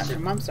was in the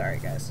bathroom. I'm sorry,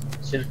 guys.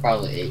 Should have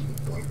probably ate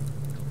before.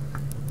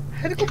 I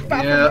had to go to the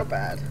bathroom real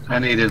bad. I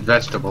needed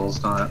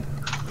vegetables, not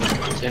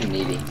Too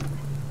needy.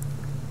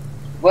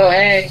 Whoa,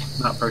 hey!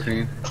 not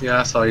protein. Yeah,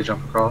 I saw you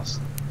jump across.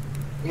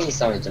 You need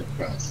someone to jump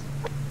across.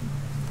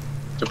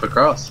 Jump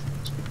across.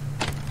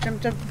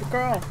 Jump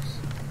across.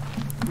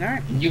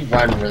 Alright. You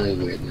run really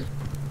weirdly.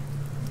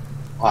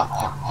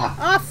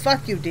 Ah,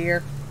 fuck you,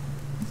 dear.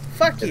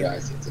 Fuck you.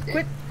 It's okay.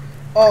 Quit.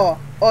 Oh,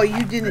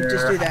 you didn't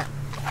just do that.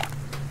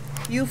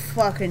 You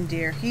fucking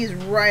deer. He's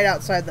right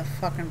outside the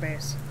fucking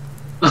base.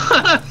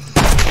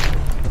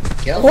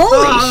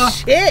 Holy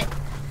shit!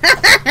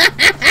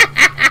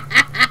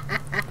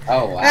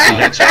 Oh wow. You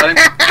headshot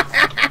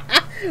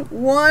him?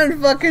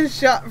 One fucking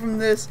shot from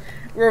this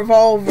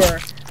revolver,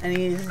 and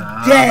he's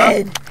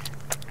dead.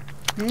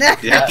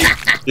 Yeah,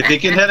 if you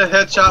can hit a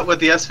headshot with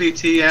the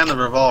SVT and the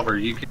revolver,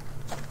 you can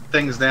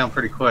things down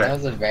pretty quick. That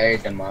was a very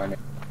demonic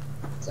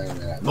thing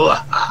that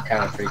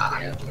kind of freaked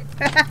me out.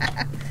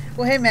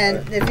 Well, hey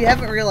man, if you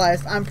haven't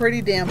realized, I'm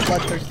pretty damn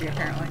bloodthirsty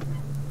apparently.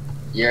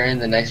 You're in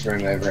the next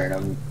room over and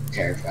I'm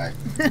terrified.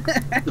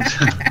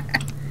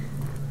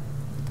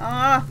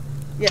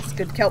 Yes,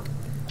 good kelp.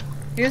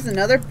 Here's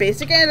another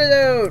basic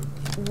antidote.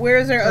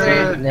 Where's our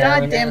other?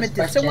 God damn it!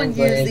 Did someone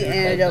use the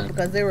antidote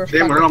because they were fucking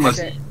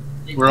shit?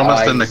 We're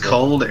almost in the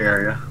cold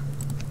area.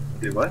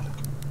 Do what?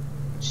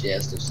 She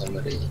asked if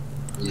somebody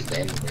used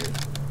the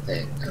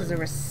antidote. Because they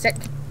were sick.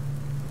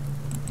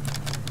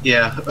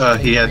 Yeah,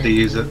 he had to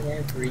use it.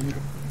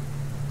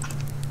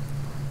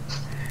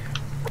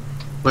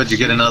 What, did you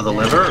get another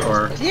liver,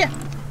 or? Yeah.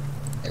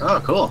 Oh,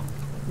 cool.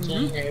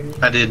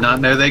 I did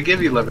not know they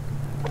give you liver.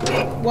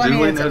 Well, I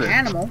mean, it's an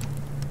animal.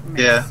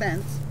 Makes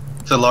sense.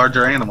 It's a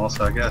larger animal,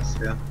 so I guess,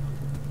 yeah.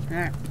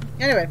 Alright.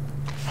 Anyway.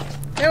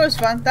 That was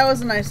fun. That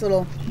was a nice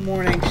little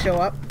morning show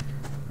up.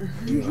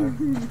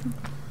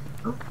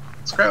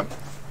 Scrap.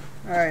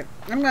 Alright.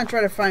 I'm going to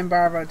try to find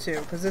Bravo, too,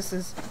 because this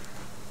is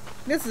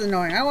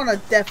annoying. I want a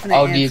definite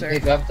answer. answer. Do you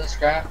pick up the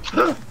scrap?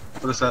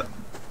 What is that?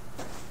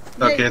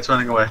 Okay, it's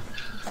running away.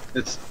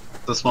 It's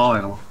the small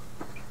animal.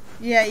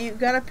 Yeah, you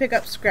got to pick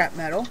up scrap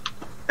metal.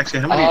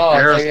 Actually, how many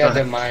arrows do I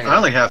have? I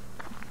only have...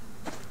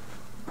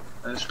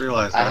 I just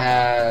realized that. I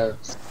have...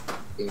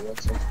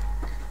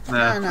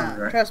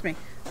 No, trust me.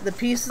 The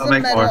pieces of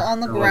metal on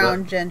the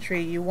ground,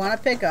 Gentry, you want to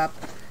pick up,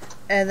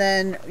 and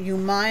then you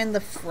mine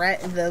the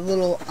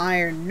little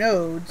iron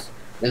nodes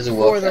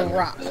for the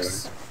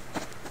rocks.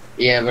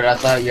 Yeah, but I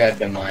thought you had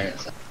to mine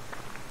it.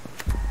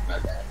 My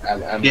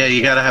bad. Yeah,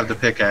 you gotta have the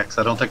pickaxe.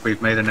 I don't think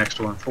we've made an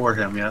extra one for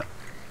him yet.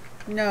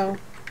 No.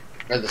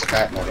 For the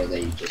scrap metal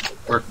that you just...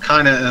 We're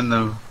kind of in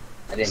the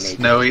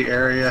snowy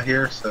area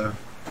here, so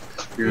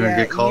you're gonna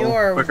get cold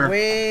quicker. You are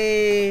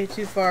way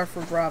too far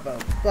for Bravo,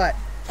 but...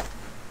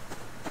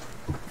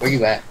 Where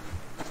you at?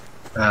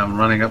 I'm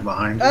running up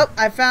behind you. Oh,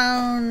 I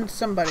found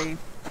somebody.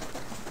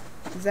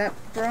 Is that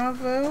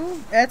Bravo?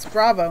 That's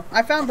Bravo.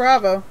 I found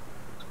Bravo.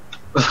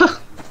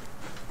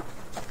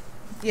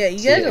 Yeah,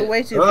 you guys are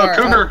way too far.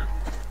 Cougar.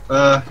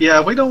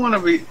 Yeah, we don't want to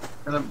be.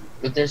 But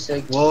they're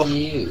so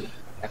cute.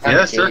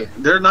 Yes,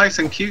 they're nice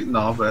and cute and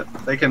all, but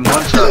they can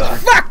one shot you.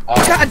 Fuck!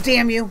 God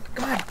damn you!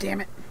 God damn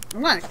it!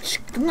 I'm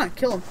gonna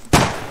kill him.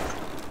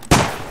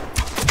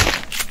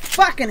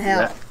 Fucking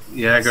hell!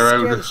 Yeah, go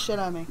over the shit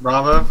out of me.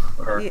 Bravo.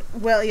 Or? Yeah,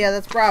 well, yeah,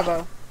 that's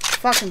Bravo.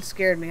 Fucking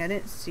scared me. I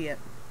didn't see it.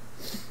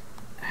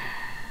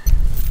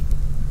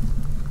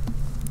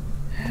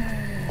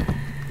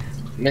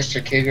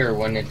 Mr. Cougar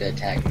wanted to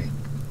attack me.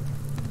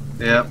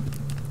 Yep.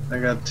 I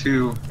got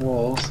 2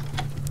 wolves.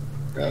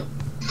 Oh.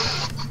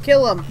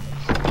 Kill them.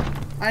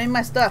 I need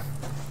my stuff.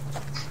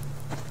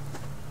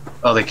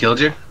 Oh, they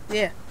killed you?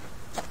 Yeah.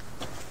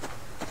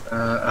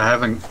 I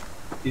haven't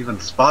even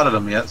spotted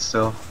them yet,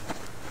 still.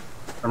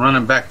 I'm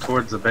running back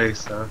towards the base,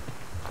 so.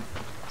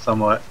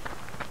 Somewhat.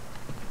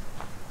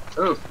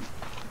 Oh.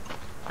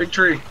 Big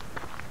tree.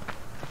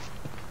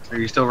 Are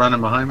you still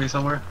running behind me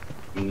somewhere?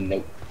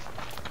 Nope.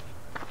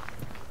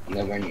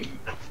 Nowhere near.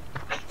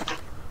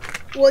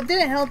 Well, it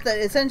didn't help that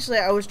essentially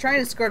I was trying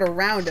to skirt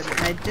around him, and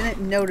I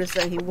didn't notice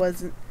that he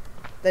was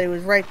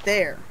right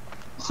there.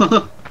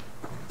 Well,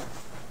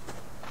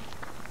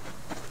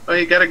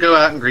 you gotta go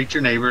out and greet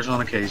your neighbors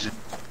on occasion.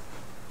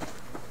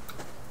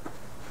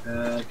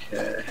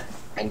 Okay.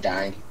 I'm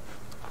dying.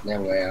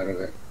 No way out of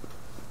it.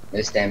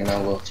 No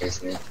stamina will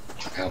chase me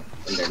out,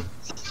 and then...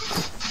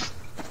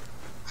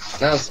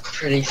 That was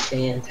pretty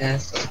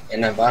fantastic.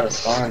 And I bought a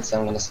spawn, so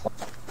I'm gonna spawn.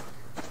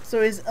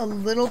 So he's a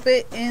little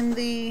bit in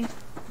the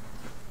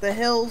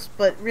hills,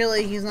 but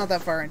really he's not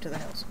that far into the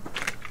hills.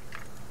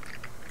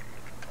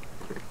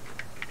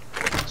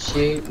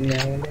 Shoot,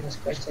 no, this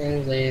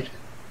question later.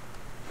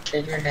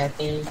 Trigger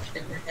happy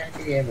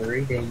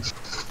every day.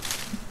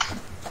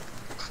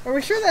 Are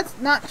we sure that's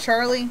not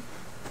Charlie?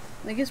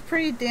 Like, it's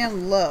pretty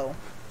damn low.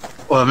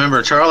 Well,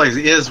 remember, Charlie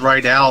is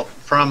right out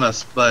from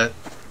us, but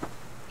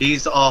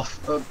he's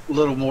off a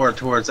little more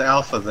towards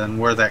Alpha than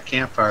where that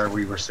campfire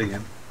we were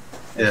seeing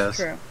That's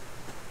is. True.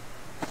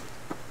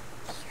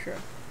 It's true.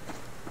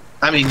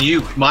 I mean,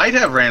 you might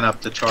have ran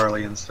up to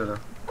Charlie instead of...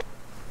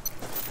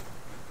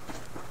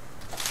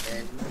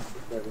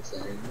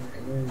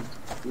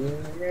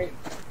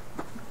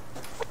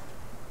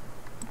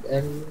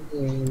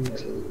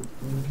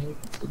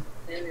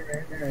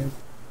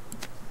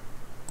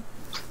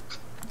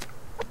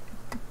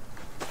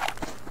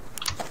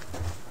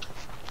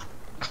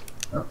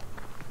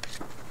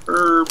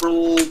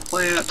 Herbal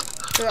plant.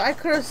 So I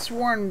could have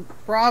sworn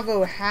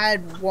Bravo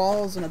had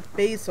walls and a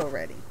base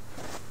already.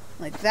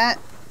 Like that.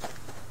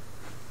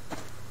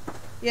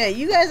 Yeah,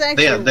 you guys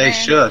actually. Yeah, they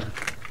should.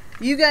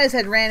 You guys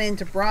had ran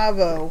into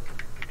Bravo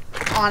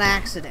on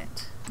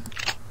accident.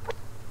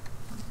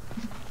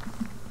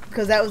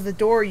 Because that was the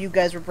door you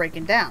guys were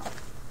breaking down.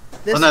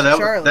 This no, is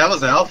Charlie. that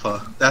was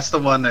Alpha. That's the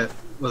one that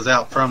was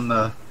out from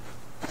the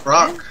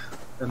rock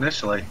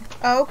initially.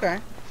 Oh, okay.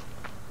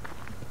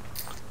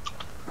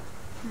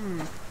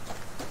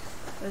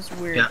 That's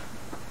weird. Yeah.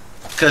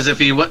 Because if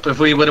we would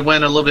have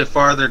went a little bit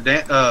farther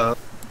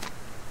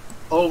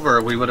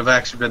over, we would have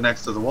actually been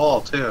next to the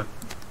wall too.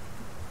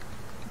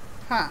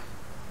 Huh.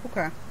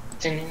 Okay.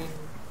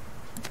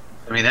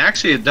 I mean,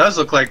 actually, it does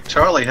look like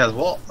Charlie has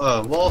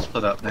walls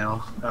put up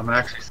now. I'm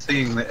actually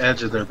seeing the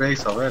edge of their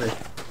base already.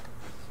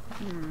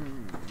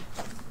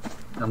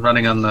 I'm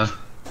running on the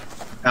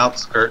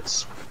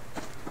outskirts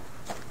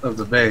of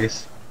the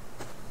base.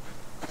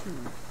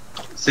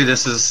 See,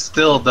 this is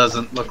still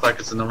doesn't look like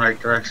it's in the right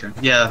direction.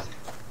 Yeah,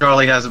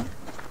 Charlie has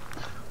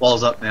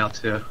walls up now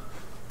too.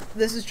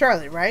 This is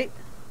Charlie, right?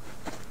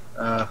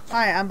 Hi,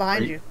 I'm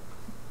behind you.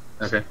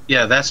 Okay.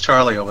 Yeah, that's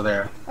Charlie over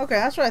there. Okay,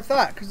 that's what I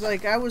thought. Because,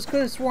 like,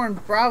 could have sworn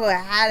Bravo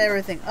had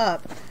everything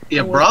up.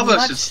 Yeah, Bravo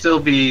should still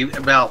be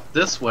about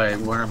this way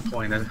where I'm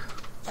pointed.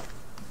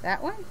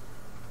 That way?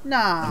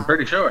 Nah. I'm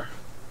pretty sure.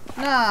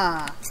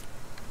 Nah.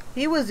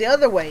 He was the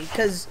other way.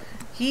 Because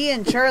he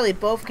and Charlie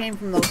both came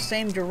from the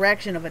same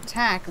direction of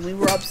attack. And we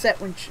were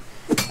upset when...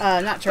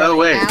 not Charlie, oh,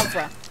 wait.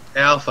 Alpha.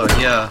 Alpha,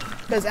 yeah.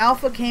 Because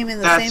Alpha came in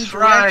the same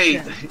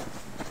direction. Right.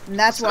 And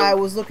that's why I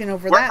was looking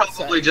over that side. We're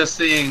probably just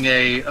seeing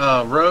a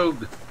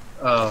rogue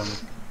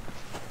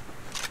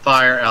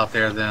fire out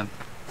there then.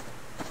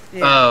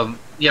 Yeah.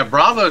 Yeah,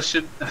 Bravo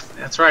should...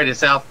 That's right,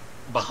 it's out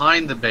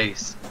behind the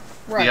base.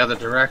 Right. The other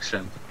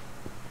direction.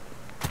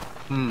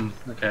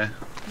 Okay.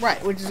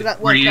 Right, which is...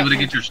 Were you able to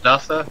get your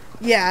stuff, though?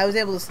 Yeah, I was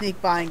able to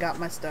sneak by and got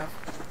my stuff.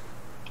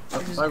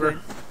 Which is good.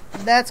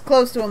 That's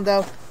close to him,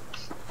 though.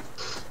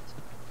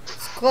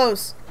 It's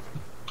close.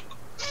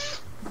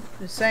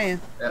 Just saying.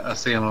 Yeah, I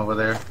see him over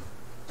there.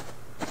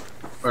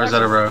 Or is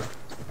that a rogue?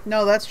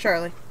 No, that's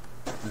Charlie.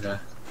 Okay.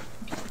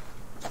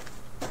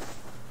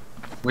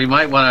 We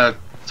might want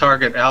to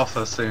target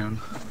Alpha soon,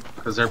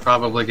 because they're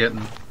probably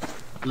getting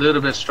a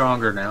little bit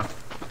stronger now.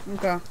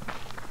 Okay.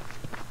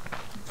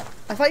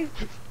 I thought you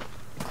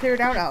cleared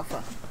out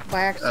Alpha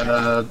by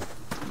accident.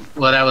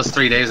 Well, that was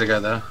 3 days ago,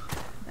 though.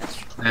 That's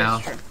true. Now,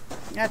 that's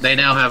true. They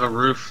now have a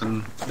roof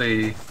and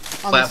the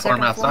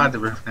platform outside the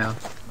roof now.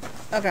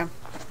 Okay.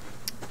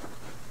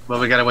 Well,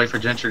 we gotta wait for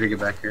Gentry to get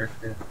back here.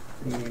 Yeah.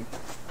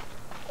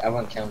 I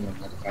won't count on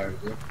that fire.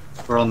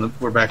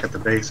 We're back at the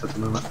base at the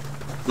moment.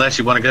 Unless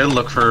you want to go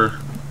look for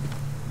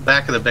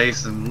back of the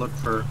base and look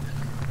for.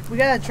 We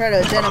gotta try to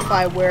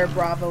identify where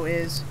Bravo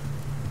is.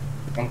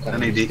 I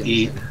need to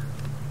eat.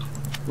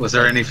 Was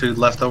there any food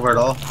left over at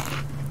all?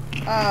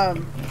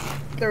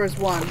 There was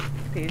one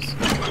piece.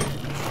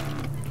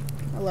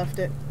 I left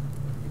it.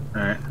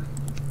 All right.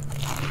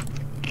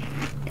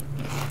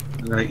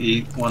 I'm gonna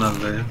eat one of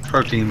the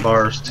protein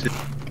bars too.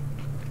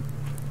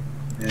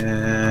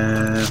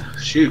 And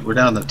shoot, we're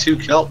down to 2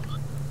 kelp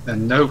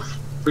and no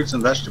fruits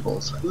and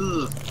vegetables.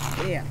 Ugh.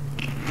 Yeah.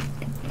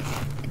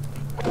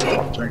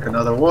 Drink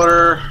another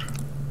water.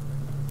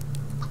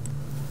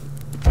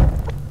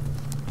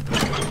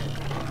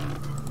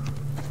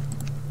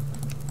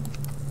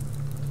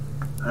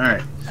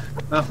 Alright.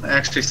 Well,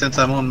 actually, since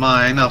I'm on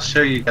mine, I'll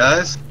show you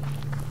guys.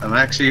 I'm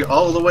actually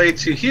all the way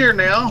to here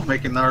now,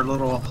 making our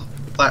little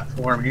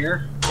platform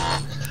here.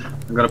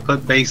 I'm going to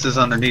put bases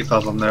underneath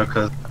of them, though,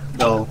 because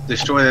they'll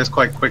destroy this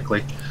quite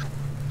quickly.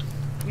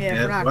 Yeah,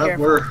 we're not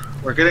careful.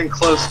 We're getting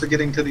close to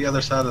getting to the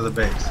other side of the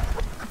base.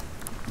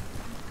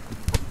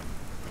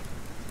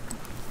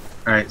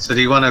 Alright, so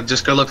do you want to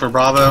just go look for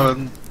Bravo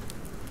and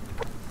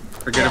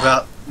forget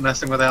about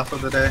messing with Alpha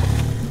today?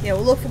 Yeah,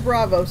 we'll look for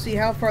Bravo, see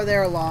how far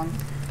they're along.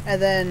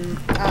 And then,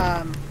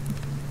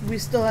 we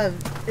still have...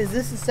 Is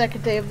this the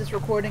second day of this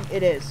recording?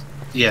 It is.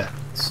 Yeah.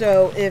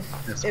 So, if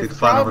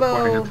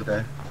Bravo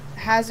today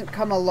hasn't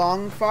come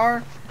along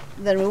far,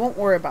 then we won't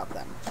worry about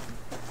them.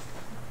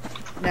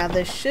 Now,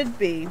 this should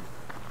be...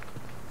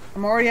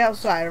 I'm already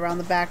outside, around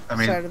the back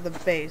side of the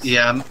base.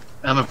 Yeah,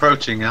 I'm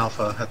approaching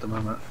Alpha at the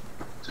moment.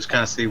 Just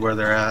kind of see where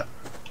they're at.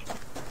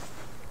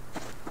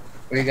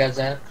 Where you guys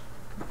at?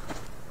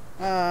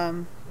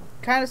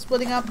 Kind of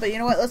splitting up, but you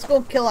know what? Let's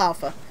go kill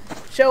Alpha.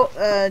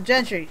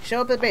 Gentry,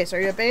 show up at base. Are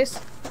you at base?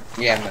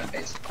 Yeah, I'm at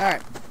base.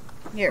 Alright.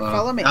 Here,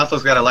 follow me.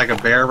 Alpha's got a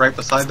bear right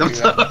beside them.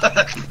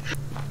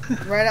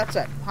 Right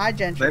outside. Hi,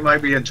 Gentry. They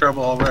might be in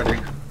trouble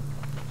already.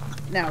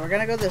 Now, we're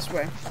gonna go this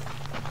way.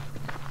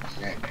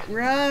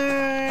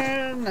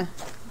 Run!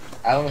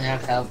 I don't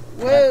have help.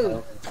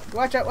 Whoa!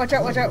 Watch out, watch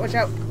out, watch out, watch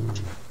out.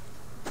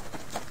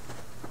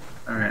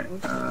 Alright,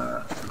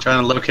 I'm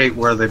trying to locate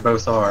where they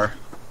both are.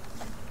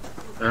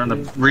 They're on the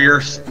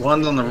rear,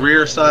 one's on the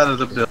rear side of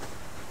the building.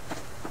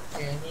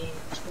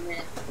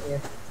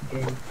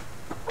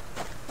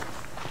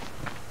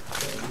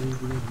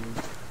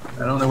 I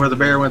don't know where the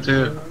bear went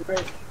to.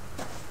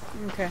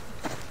 Okay.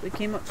 We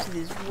came up to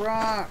these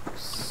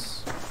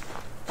rocks.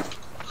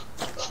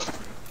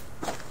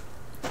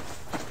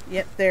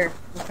 Yep, there.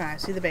 Okay, I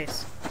see the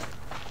base.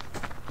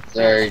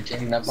 Sorry,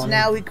 teaming up So on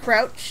now me? we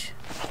crouch.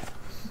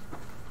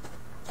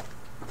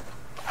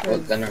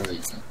 What gun are we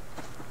using?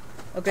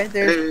 Okay,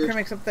 there's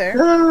Primix up there.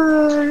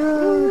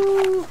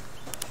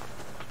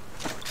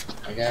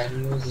 I got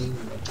losing.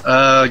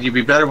 You'd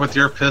be better with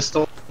your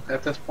pistol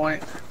at this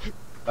point.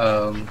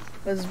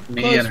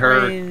 Me and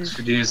her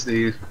should use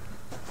the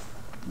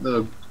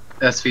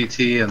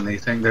SVT and the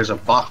thing. There's a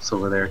box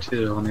over there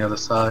too on the other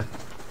side.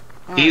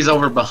 He's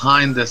over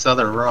behind this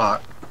other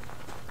rock.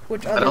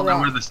 Which other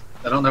rock?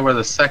 I don't know where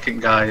the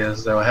second guy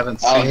is though. I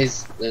haven't seen. Oh,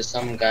 there's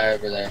some guy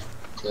over there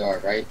to our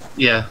right.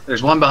 Yeah,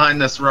 there's one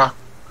behind this rock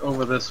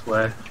over this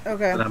way.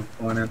 Okay. That I'm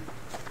pointing.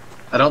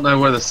 I don't know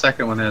where the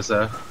second one is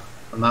though.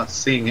 I'm not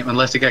seeing him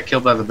unless he got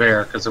killed by the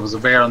bear, because there was a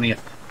bear on the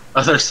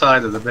other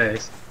side of the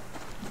base.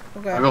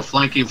 Okay. I'll go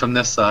flanking from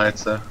this side,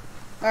 so.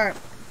 Alright.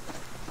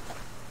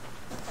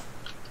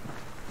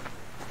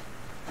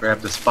 Grab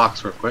this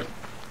box real quick.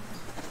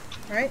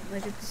 Alright,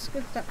 like it's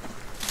good stuff.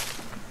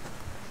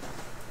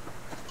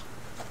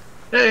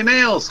 Hey,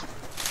 nails!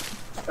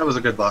 That was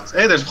a good box.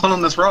 Hey, there's one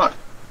on this rock.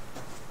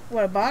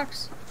 What, a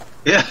box?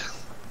 Yeah.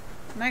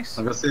 Nice.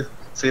 I'll go see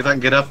if I can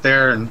get up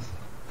there and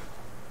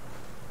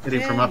hit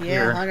him from up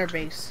here. Yeah, hunter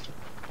base.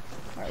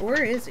 Alright,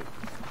 where is he?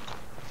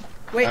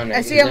 Wait, Oh, no,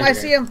 I see him, I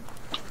see him!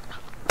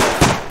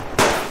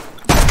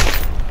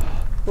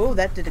 Oh,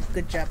 that did a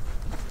good job.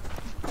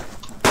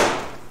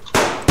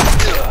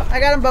 I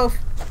got them both.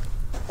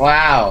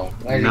 Wow.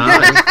 Nice.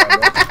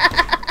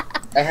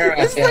 I heard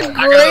This is a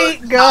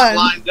great gun.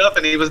 Lined up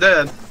and he was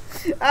dead.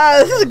 Ah,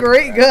 this is a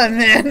great gun,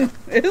 man.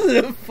 This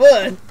is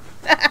fun.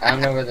 I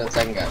don't know where the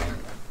second guy went.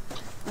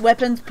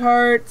 Weapons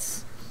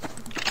parts,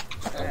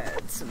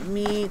 some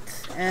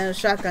meat, and a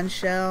shotgun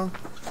shell.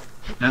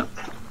 Yep.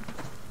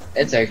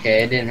 It's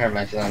okay, it didn't hurt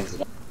my feelings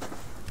at all.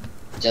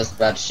 Just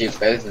about to shoot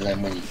both of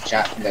them when you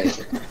shot both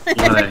of them.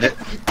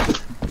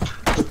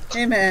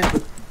 Hey, man.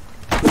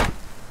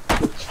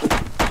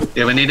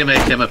 Yeah, we need to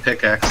make him a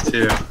pickaxe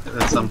too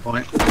at some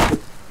point.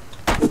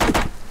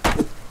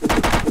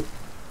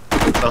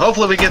 So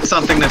hopefully we get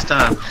something this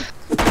time.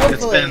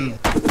 Hopefully.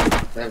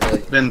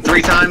 It's been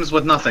 3 times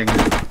with nothing.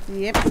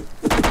 Yep.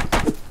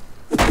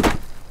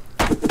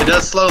 It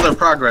does slow their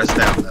progress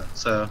down though,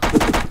 so.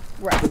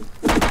 Right.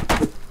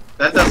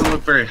 That doesn't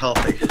look very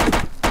healthy.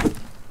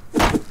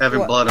 Having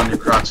What? blood on your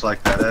crotch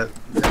like that.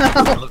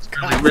 That looks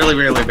really,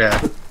 really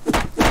bad.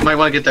 You might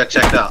want to get that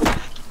checked out.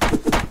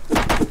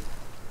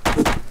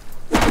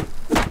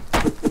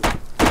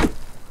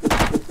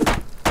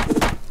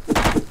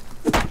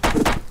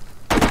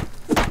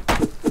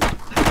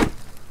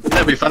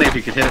 That'd be funny if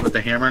you could hit it with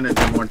the hammer and it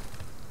did more.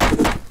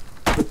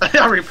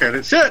 I repaired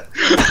it. Shit!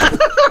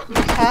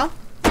 Huh?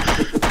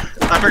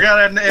 I forgot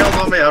I had nails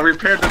on me. I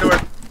repaired the door.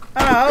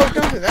 Oh,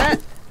 don't do that.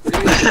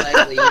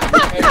 Exactly, you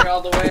repaired it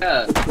all the way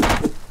up.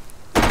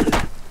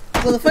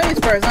 Well, the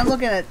funniest part is I'm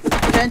looking at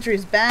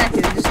Gentry's back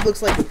and it just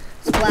looks like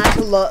splash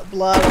of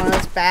blood on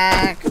his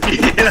back.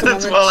 Yeah,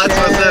 that's what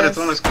I said. It's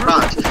on his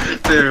crotch,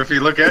 too, if you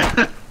look at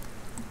it.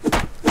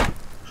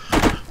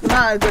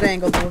 Not a good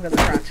angle to look at the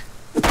crotch.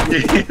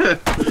 Yeah,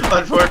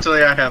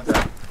 unfortunately, I have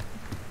that.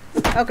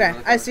 Okay,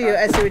 I see you.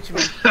 I see what you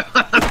mean.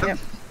 Yep.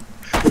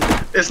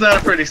 It's not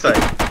a pretty sight.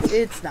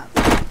 It's not.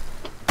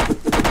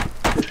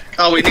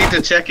 Oh, we need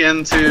to check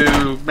into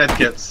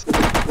medkits.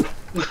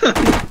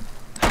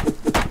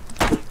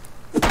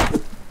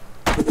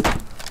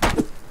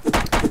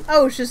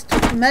 Oh, it's just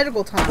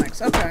medical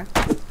tonics. Okay.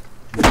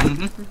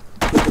 Mm-hmm.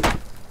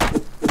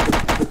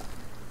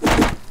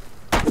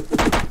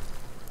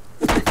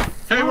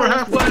 Hey, we're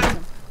halfway.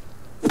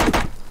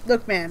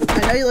 Look, man,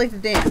 I know you like to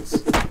dance,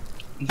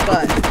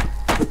 but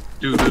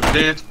Do the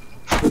dance.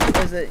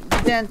 is it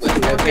you dance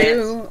With no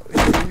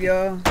to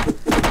your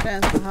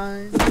dance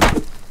behind?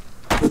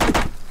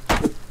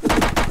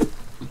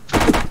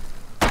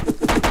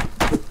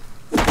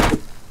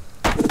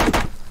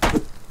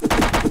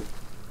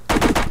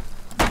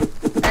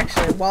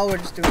 Actually, while we're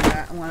just doing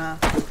that, I wanna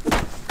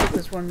get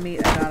this one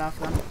meat I got off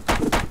them.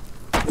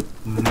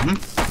 Mm-hmm.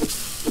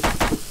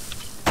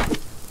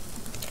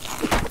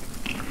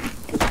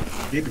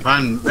 Need to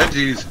find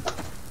veggies.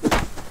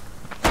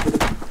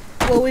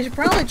 Well, we should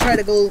probably try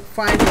to go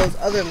find those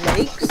other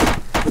lakes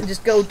and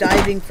just go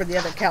diving for the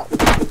other kelp.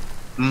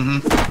 Mm-hmm.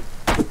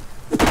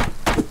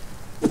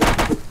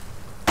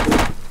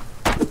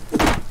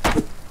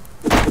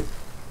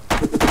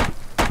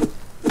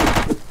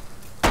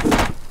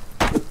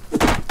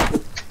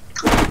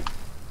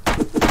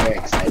 Very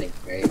exciting,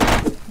 very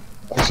exciting.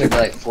 There should be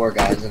like 4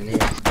 guys in here.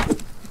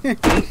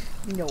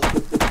 No.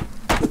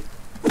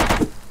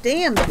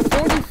 Damn, the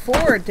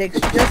 44 takes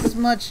just as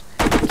much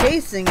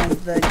casing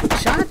of the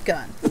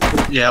shotgun.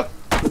 Yep.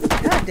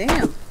 God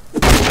damn.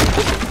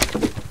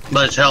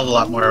 But it's a hell of a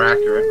lot more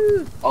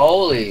accurate.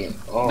 Holy.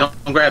 Oh.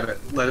 Don't grab it.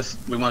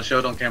 We want to show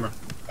it on camera.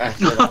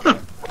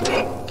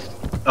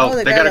 Oh,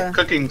 they got a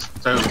cooking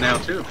stove now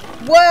too.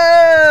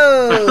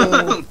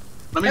 Whoa!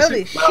 Let me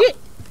Holy see. shit!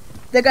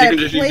 They got a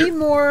You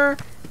claymore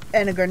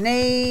and a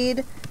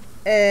grenade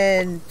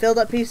and filled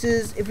up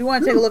pieces. If you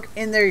want to take a look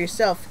in there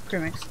yourself,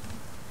 Crimix,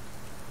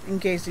 in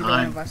case you don't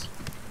have us.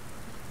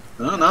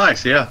 Oh,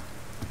 nice. Yeah.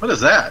 What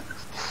is that?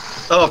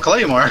 Oh, a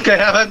claymore. Okay,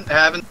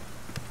 haven't.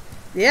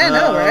 Yeah,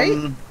 no,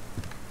 right?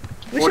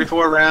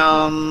 44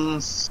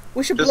 rounds.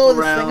 We should blow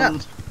this thing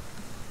up.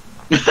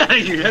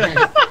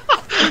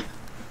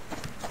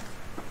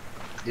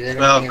 Yeah.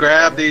 Well,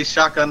 grab these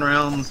shotgun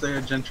rounds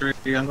there, Gentry.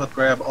 I'm going to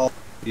grab all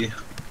the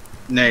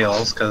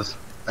nails, because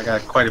I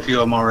got quite a few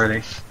of them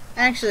already.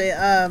 Actually,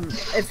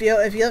 if you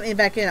let me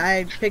back in,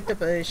 I picked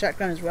up a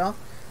shotgun as well.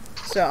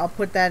 So I'll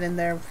put that in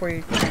there for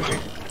you.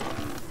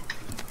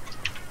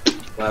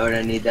 Why would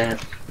I need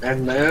that? I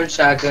have my own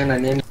shotgun. I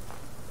named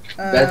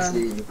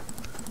Betsy.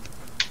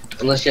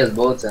 Unless she has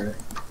bullets in it.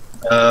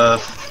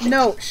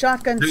 No,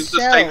 shotgun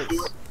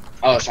shells.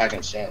 Oh,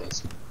 shotgun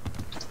shells.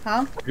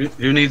 Huh?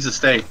 Who needs a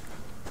steak?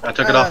 I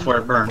took it off before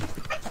it burned.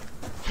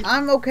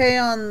 I'm okay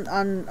on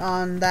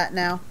that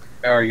now.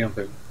 How are you gonna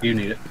put? You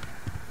need it.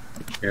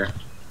 Here,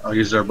 I'll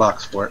use their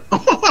box for it.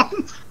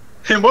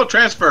 And we'll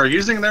transfer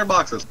using their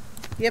boxes.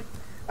 Yep.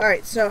 All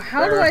right. So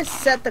how do I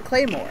set the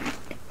claymore?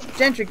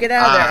 Gentry, get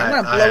out of there! I'm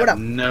gonna blow it up.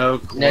 No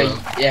clue. No,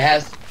 it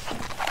has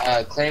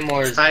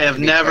claymores. I have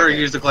never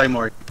used a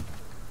claymore.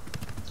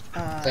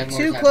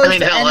 Too close. I mean,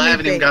 to hell, I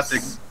haven't enemy even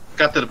base.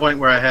 got to the point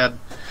where I had.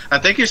 I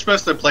think you're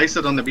supposed to place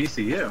it on the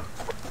BCU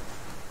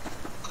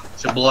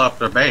to blow up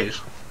their base,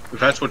 if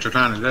that's what you're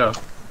trying to do.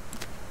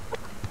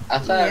 I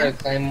thought a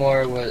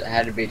claymore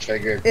had to be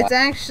triggered. It's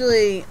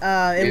actually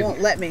it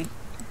won't let me.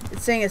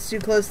 It's saying it's too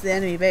close to the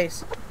enemy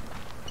base.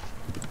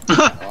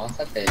 Oh, I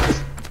thought they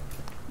just...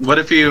 What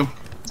if you?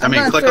 I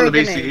mean, click on the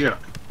BCU.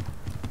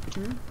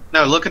 Hmm?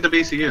 No, look at the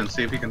BCU and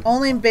see if you can.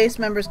 Only base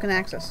members can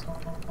access.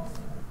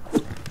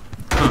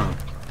 Huh.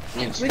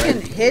 We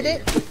can hit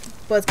it,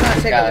 but it's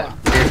gonna take a while.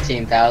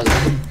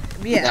 15,000.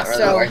 Yeah, Not really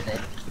so worth it.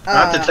 I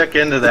have to check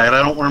into that.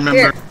 I don't remember.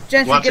 Here,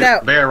 Gentry, get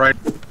out. Bear right.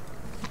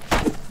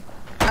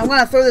 I'm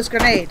gonna throw this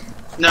grenade.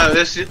 No,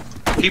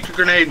 keep your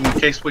grenade in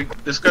case we.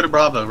 Let's go to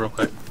Bravo real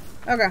quick.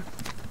 Okay.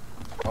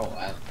 Oh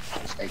wow,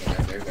 just taking out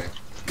everywhere.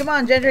 Come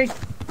on, Gentry.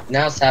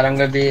 Now sad I'm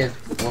gonna be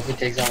if Wolfie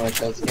takes out my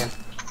kills again.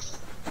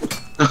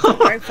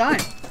 Alright, fine.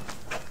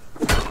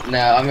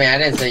 No, I mean I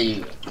didn't say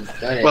you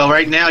couldn't. Well,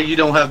 right now you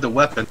don't have the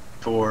weapon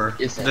for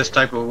Yes, I this do.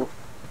 type of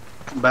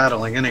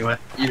battling anyway.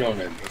 You don't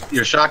know me.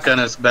 Your shotgun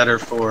is better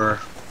for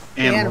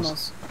The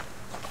animals.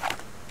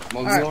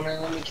 Well, Alright. you wanna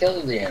let me kill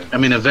the animal? I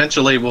mean,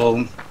 eventually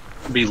we'll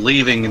be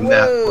leaving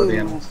that for the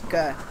animals.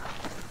 Okay.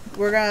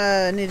 We're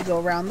gonna need to go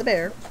around the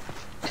bear.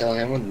 Kill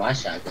him with my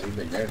shotgun,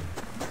 but no.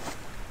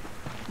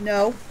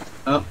 No.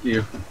 Oh,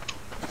 you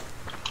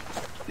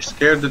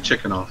scared the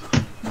chicken off.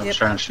 I was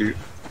trying to shoot.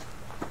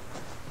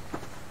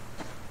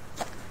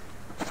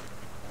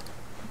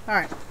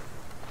 Alright.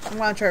 I'm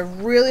gonna try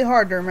really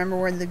hard to remember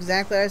where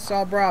exactly I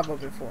saw Bravo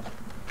before.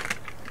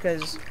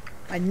 Because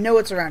I know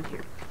it's around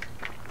here.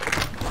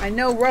 I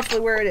know roughly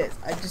where it is.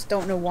 I just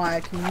don't know why.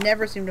 I can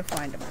never seem to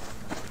find him.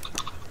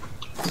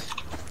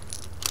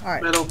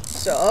 Alright. Middle.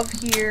 So up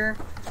here,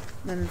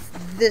 then it's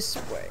this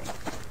way.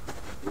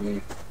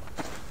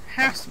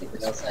 Has to be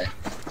this way. They'll say.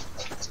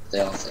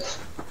 They'll say.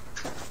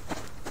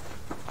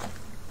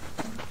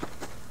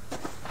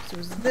 So it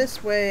was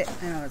this way,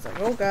 and I was like,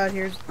 oh god,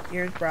 here's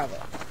Bravo.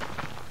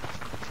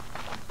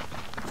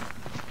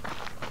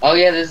 Oh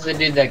yeah, this is the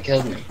dude that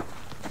killed me.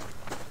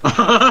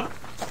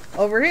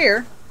 Over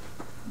here.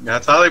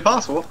 That's highly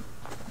possible.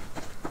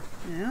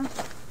 Yeah.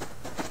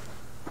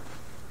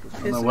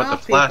 I don't know what the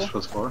flash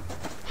was for.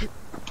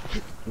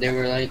 They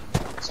were like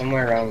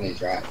somewhere around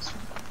these rocks.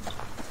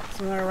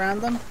 Somewhere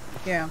around them?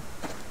 Yeah.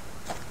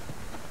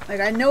 Like,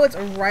 I know it's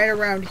right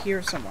around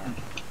here somewhere.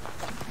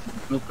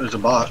 Oop, there's a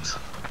box.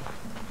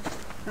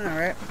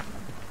 Alright.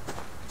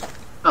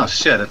 Oh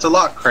shit, it's a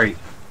lock crate.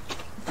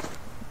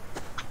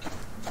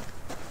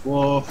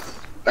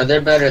 Wolf. Are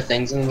there better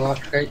things in the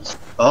lock crates?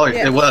 Oh,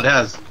 Yeah. well, it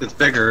has. It's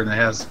bigger and it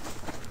has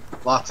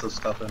lots of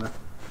stuff in it.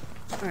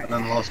 Alright. And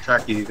then lost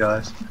track of you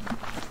guys.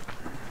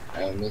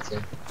 Oh, me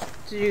too.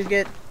 Did you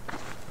get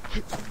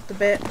the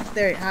bit?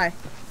 There, hi.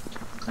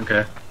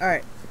 Okay.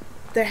 Alright.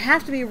 There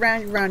have to be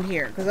around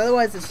here, because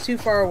otherwise it's too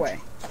far away.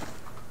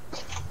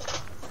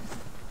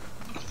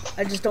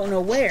 I just don't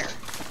know where.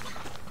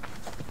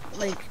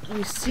 Like,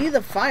 we see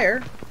the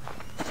fire.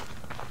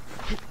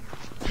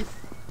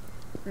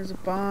 There's a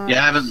bomb.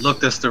 Yeah, I haven't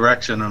looked this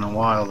direction in a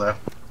while, though.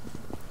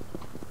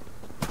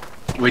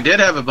 We did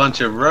have a bunch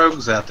of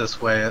rogues out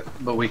this way,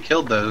 but we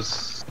killed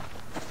those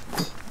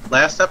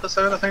last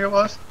episode, I think it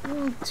was.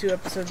 2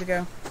 episodes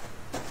ago.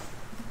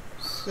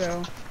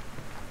 So,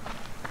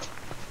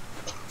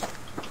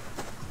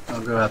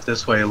 I'll go out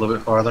this way a little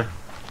bit farther.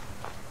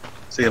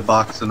 See a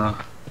box and a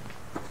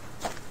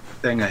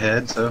thing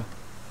ahead, so.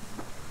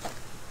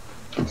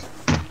 I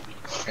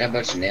got a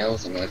bunch of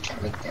nails and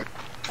electronic parts.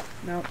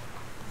 Nope.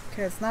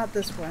 Okay, it's not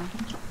this way.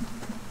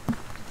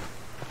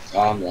 Oh,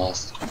 I'm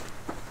lost.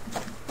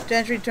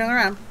 Gentry, turn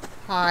around.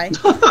 Hi.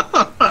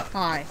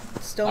 Hi.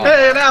 Still.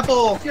 Hey, an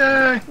apple!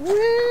 Yay!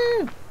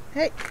 Woo!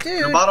 Hey,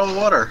 dude. And a bottle of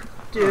water.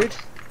 Dude.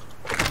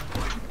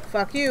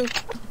 Fuck you.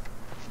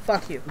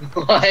 Fuck you.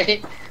 What?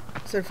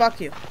 So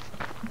fuck you.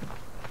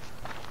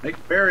 Make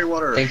berry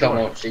water. I think I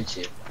won't shoot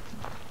you.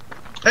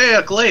 Hey,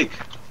 a lake!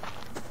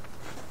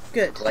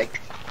 Good. Lake?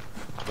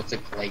 What's a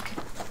lake?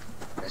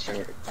 I'm not sure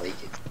what a lake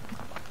is.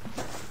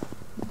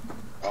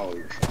 Oh,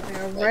 you're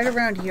They're right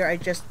around here. I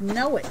just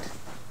know it.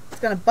 It's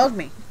gonna bug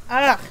me.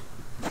 Ah!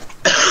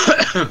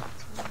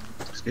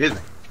 Excuse me.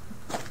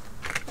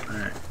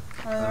 Alright.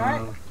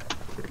 Alright.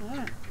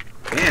 Alright.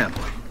 Damn. I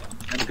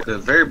had to go to the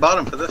very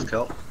bottom for this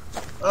kelp.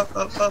 Up,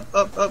 up, up,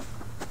 up, up.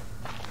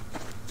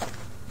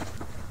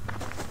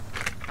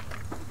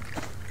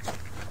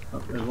 Oh,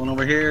 there's one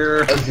over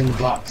here. Eggs in the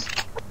box.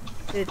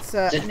 It's Just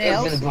eggs in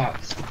nails. the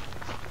box.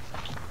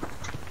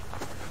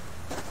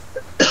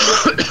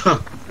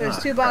 There's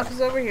two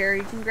boxes over here.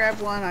 You can grab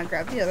one. I'll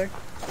grab the other.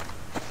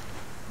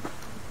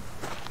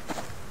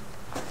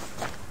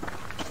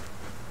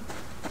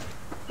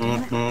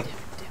 Damn it. Damn it.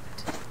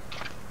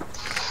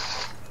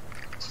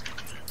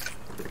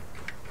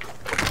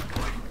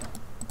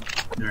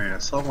 Alright, I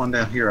saw one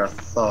down here, I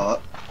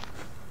thought.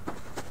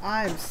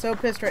 I'm so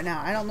pissed right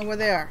now. I don't know where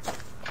they are.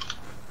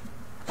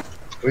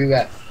 Where you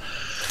at?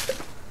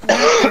 Up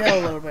the hill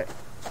a little bit.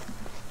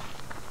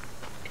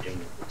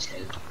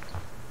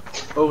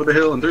 Over the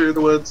hill and through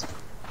the woods.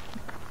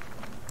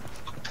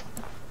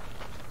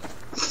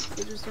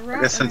 They're just I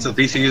around. guess since the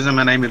PC using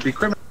my name, it'd be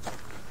criminal.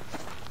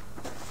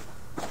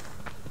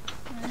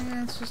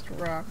 Yeah, it's just a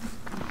rock.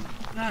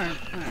 Alright,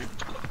 alright.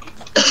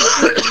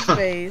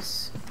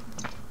 Space.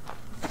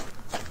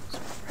 It's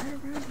right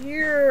around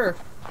here.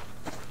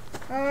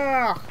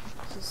 Ah,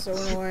 this is so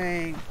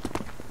annoying.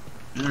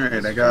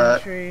 Alright, I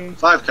got Tree.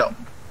 5 kelp.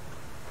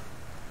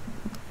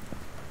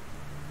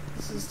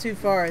 This is too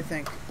far, I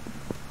think.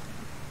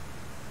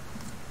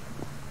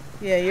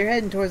 Yeah, you're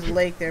heading towards the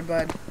lake there,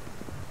 bud.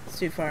 It's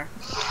too far.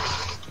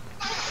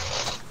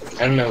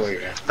 I don't know where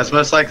you're at. That's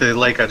most likely the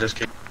lake I just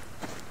came.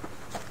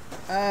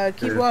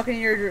 Keep walking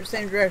in your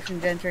same direction,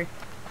 Gentry.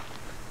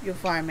 You'll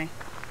find me.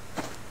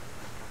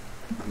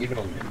 You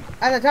don't know.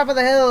 At the top of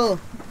the hill!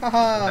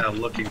 Haha! Now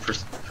looking for.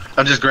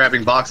 I'm just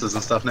grabbing boxes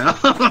and stuff now.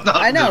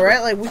 I know, right?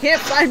 Like, we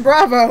can't find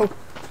Bravo!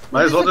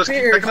 Might as well just keep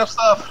disappeared. picking up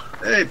stuff.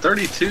 Hey,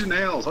 32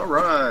 nails. All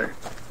right.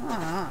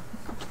 Ah.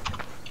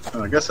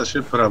 Oh, I guess I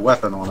should put a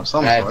weapon on of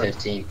some I have sort.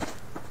 15.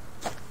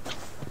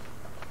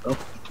 Oh,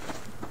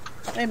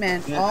 Hey,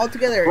 man. Yeah. All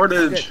together.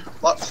 cordage.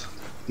 It's Lots.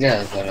 Yeah,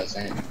 that's what I was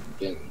saying.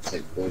 It's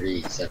like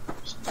 47.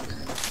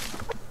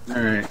 All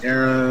right,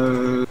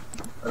 arrows.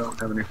 I don't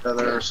have any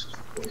feathers.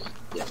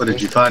 Yeah. What did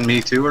you find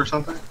me too or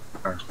something?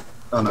 Or,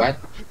 oh no. What?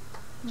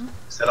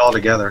 Said all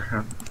together.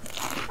 good.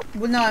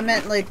 Well, no, I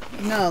meant, like,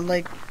 no,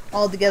 like,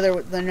 all together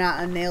with the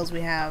amount of nails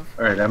we have.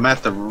 All right, I'm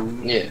at the.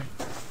 Yeah.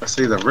 I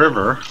see the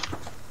river.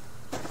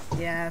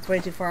 Yeah, it's way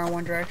too far in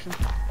one direction.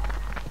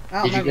 I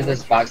don't Did you remember get this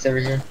which- box over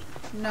here?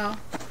 No.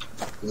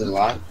 Is it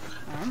locked?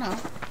 I don't know.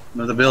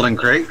 Another building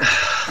crate.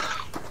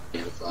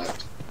 Yeah, it's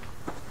locked.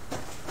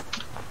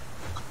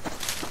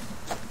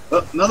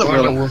 Oh, another Why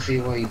building.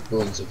 Wolfie, why are you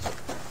building so far?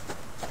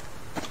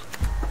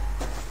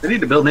 They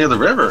need to build near the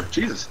river.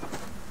 Jesus.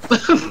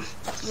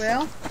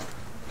 Well,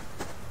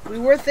 we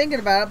were thinking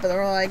about it, but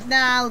we're like,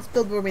 nah, let's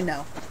build where we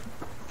know.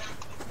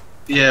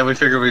 Yeah, we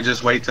figured we'd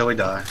just wait till we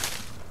die.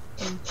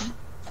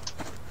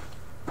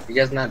 You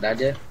guys not died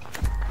yet?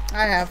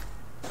 I have.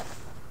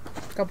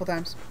 A couple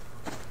times.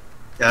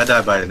 Yeah, I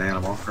died by an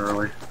animal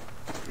early.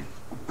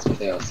 That's what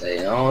they all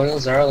say. Oh, it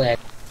was early.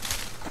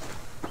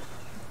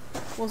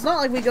 Well, it's not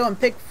like we go and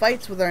pick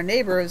fights with our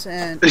neighbors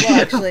and,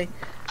 well, actually,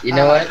 You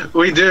know what?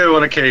 We do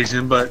on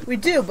occasion, but we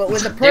do, but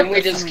with a purpose. Didn't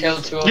we just I mean.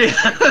 kill 2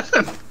 of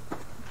them? yeah.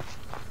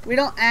 We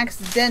don't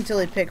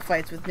accidentally pick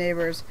fights with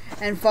neighbors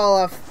and fall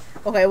off.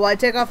 Okay, well, I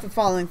take off the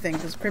falling thing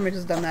because Primix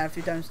has done that a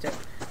few times too.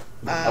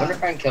 I wonder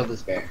if I can kill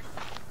this bear.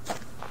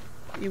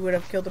 You would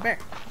have killed a bear.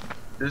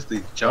 There's the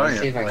Let's see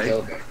giant if I can kill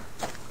a lake. bear.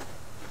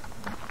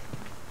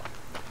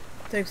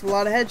 Takes a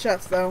lot of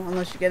headshots though,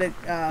 unless you get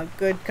a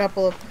good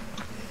couple of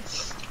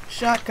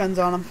shotguns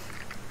on them.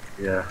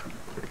 Yeah.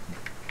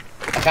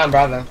 I found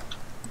Bravo.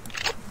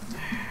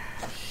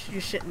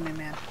 You're shitting me,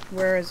 man.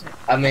 Where is it?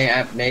 I mean,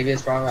 maybe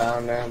it's Bravo, I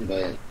don't know,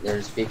 but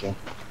there's people.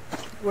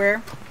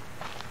 Where?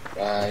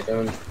 I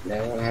don't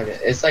know how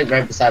to. It's like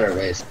right beside our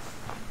base.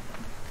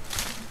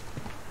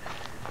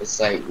 It's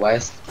like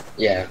west.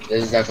 Yeah,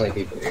 there's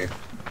definitely people here.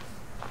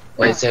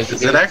 Wait, so if you,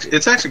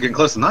 It's actually getting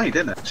close to night,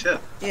 isn't it? Shit.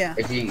 Yeah.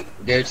 if you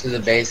go to the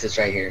base, it's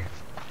right here.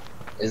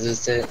 Is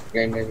this it,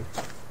 Granddaddy?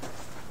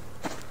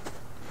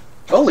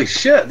 Holy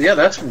shit! Yeah,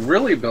 that's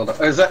really built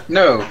up. Is that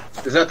no?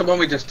 Is that the one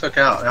we just took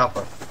out,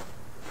 Alpha?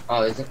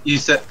 Oh, is it? You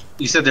said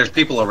there's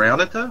people around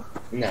it though.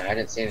 No, I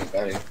didn't see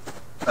anybody.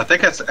 I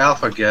think that's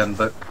Alpha again,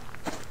 but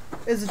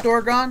Is the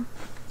door gone?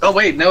 Oh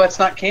wait, no, it's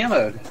not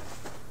camoed.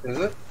 Is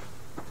it?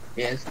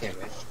 Yeah, it's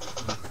camoed.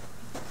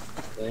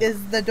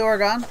 Is the door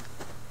gone?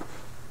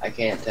 I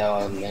can't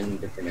tell. I'm in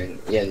different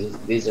angles. Yeah,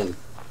 these are.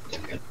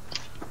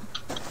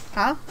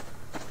 Huh?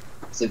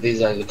 So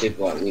these are the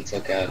people that we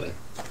took out of.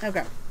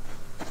 Okay.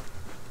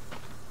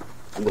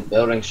 And the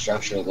building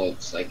structure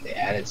looks like they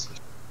added some.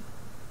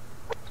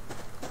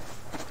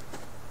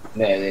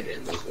 No, they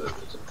didn't.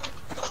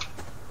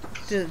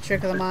 Do the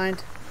trick of the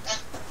mind.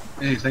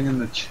 Anything in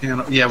the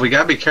channel? Yeah, we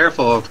gotta be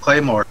careful of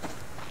claymore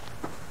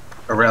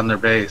around their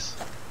base.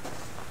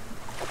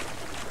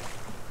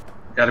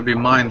 Gotta be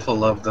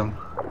mindful of them.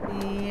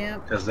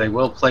 Yep. Because they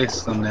will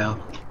place them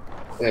now.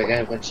 Wait, I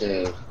got a bunch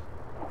of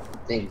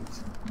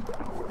things.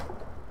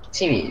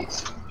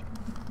 Teenies.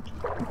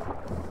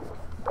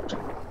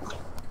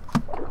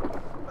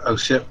 Oh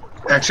shit.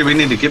 Actually, we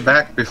need to get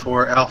back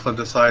before Alpha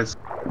decides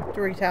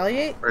To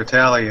retaliate? to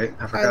retaliate.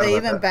 I forgot Are they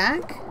about even that.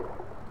 back?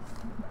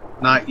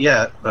 Not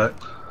yet, but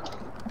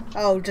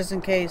Oh, just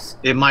in case.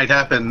 it might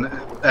happen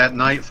at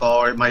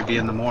nightfall or it might be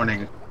in the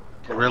morning.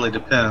 It really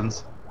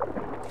depends.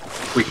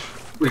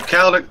 We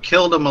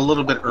killed them a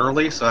little bit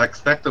early, so I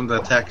expect them to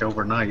attack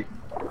overnight,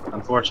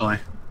 unfortunately.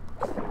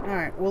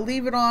 Alright, we'll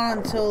leave it on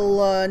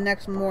until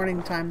next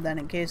morning time then,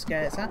 in case,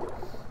 guys, huh?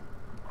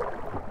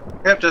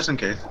 Yep, just in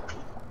case.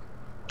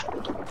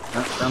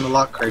 Found the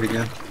lock crate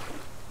again.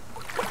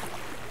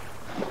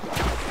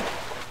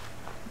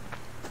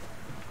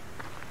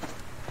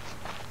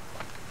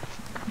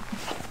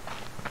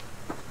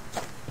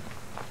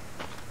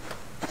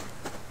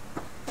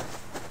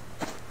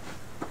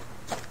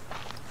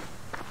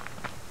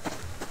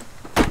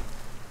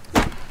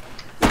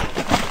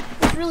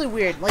 It's really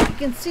weird. Like, you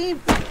can see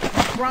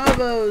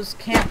Bravo's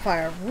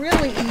campfire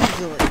really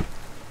easily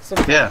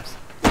sometimes. Yeah.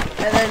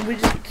 And then we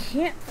just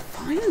can't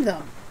find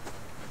them.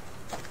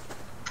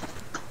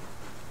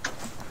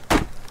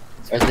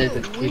 Are they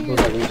the people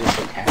that we just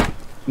attacked?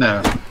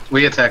 No,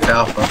 we attacked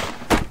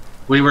Alpha.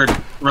 We were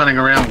running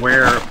around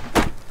where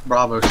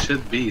Bravo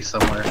should be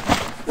somewhere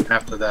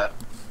after that.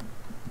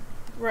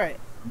 Right.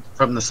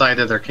 From the site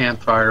of their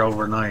campfire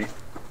overnight,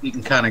 you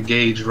can kind of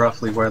gauge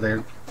roughly where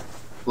they're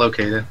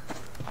located.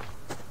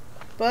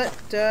 But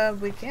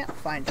we can't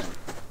find them.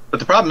 But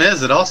the problem is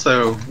that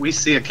also we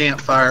see a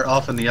campfire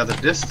off in the other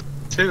distance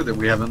too that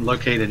we haven't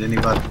located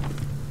anybody.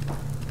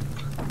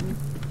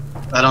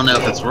 I don't know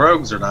if it's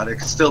rogues or not. It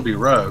could still be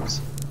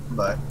rogues,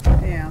 but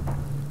Yeah.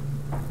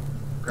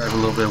 grab a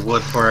little bit of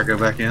wood before I go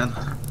back in.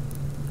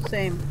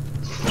 Same.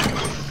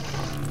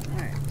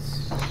 Alright.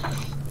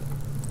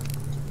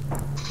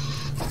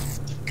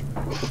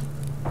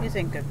 These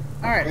ain't good.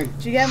 Alright.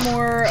 Did you get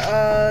more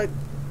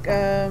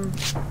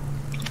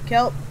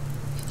kelp?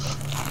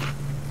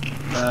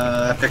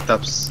 I picked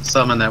up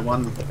some in that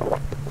one.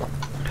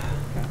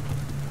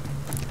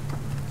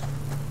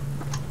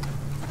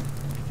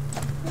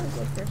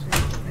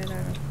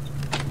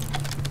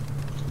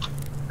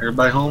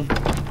 Everybody home?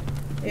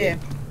 Yeah.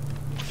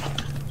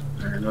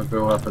 And we'll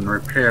go up and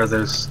repair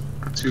those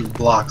two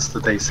blocks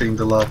that they seem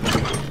to love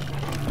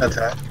to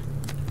attack.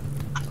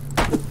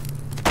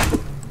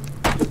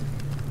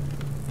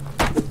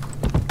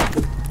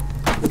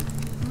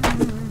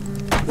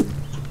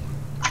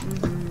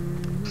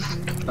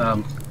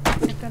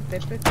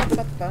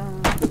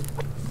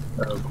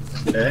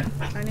 Okay.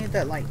 I need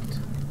that light.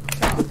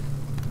 Turn on.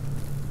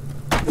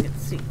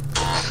 Let's see.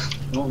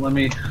 Won't let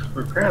me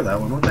repair that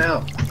one. What the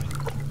hell?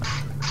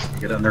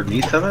 Get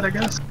underneath of it, I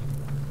guess?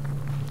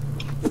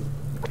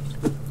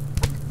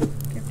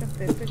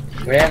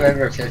 We have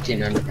over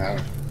 1,500 power.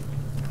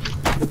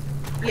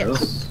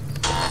 Yes.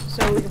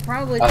 So we can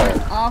probably turn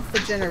off the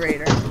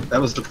generator. That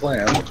was the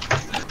plan.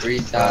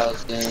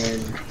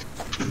 3,000.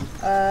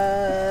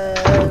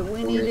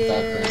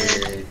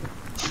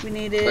 We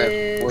needed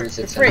the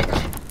 4,600.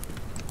 fridge.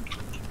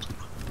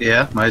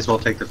 Yeah, might as well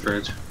take the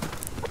fridge.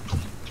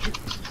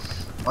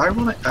 Why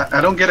won't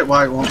I don't get it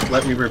why it won't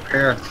let me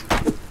repair.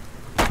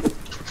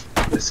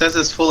 It says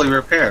it's fully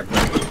repaired,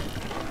 but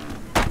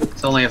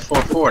it's only at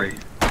 440.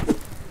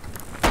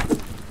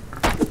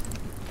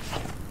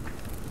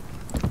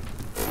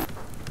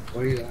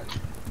 Where are you at?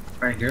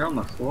 Right here on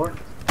the floor.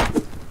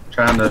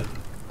 Trying to.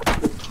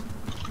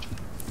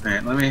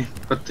 Alright, let me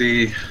put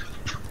the.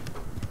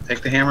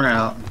 Take the hammer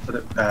out and put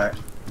it back.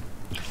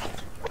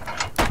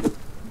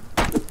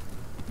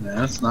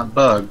 No, it's not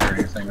bugged or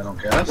anything, I don't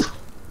guess.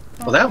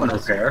 Well, that one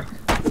repaired.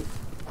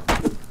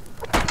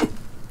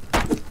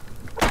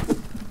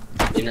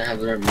 You don't have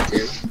the right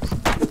materials?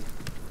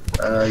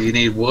 You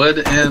need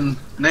wood and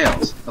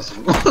nails.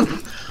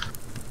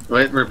 Well,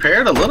 it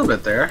repaired a little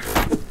bit there.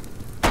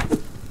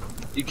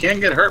 You can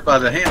get hurt by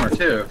the hammer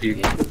too if you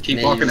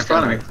keep walking in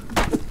front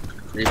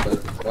of me.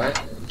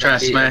 What? Try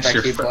to smash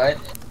your foot.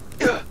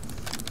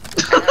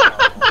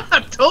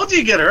 I told you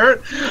you get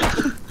hurt.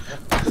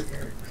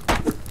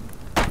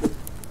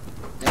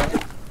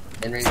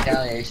 In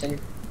retaliation.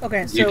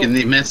 Okay, so You can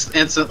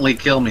instantly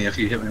kill me if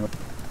you hit me with.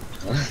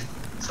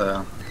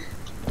 So.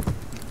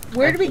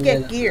 where do we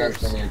get That's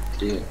gears? what I was gonna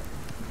do.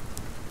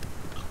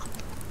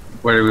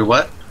 Where do we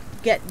what?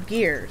 Get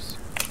gears.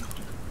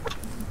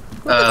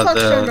 Who the fuck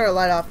turned our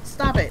light off?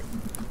 Stop it.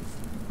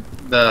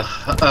 The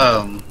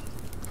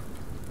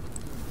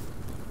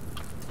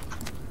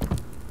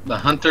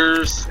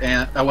hunters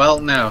and well,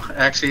 no,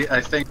 actually,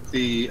 I think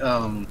the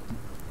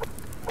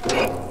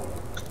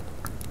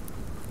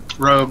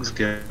rogues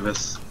gave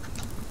us.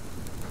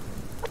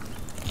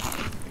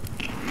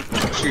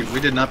 Shoot, we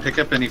did not pick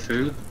up any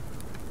food.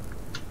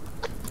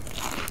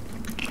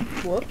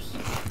 Whoops.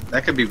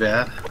 That could be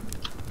bad.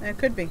 That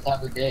could be. I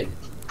thought we did.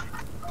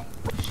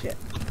 Shit.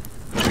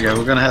 Yeah,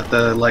 we're gonna have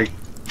to like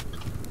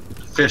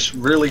fish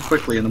really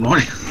quickly in the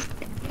morning.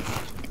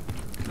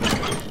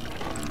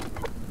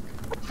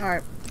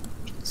 Alright.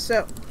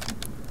 So,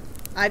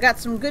 I got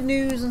some good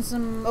news and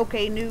some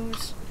okay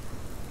news.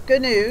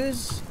 Good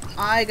news,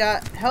 I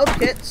got health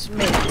kits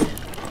made.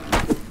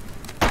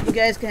 You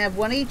guys can have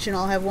one each and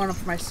I'll have one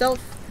for myself.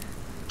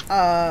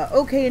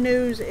 Okay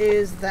news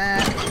is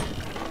that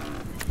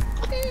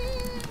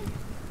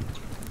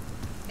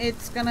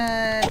it's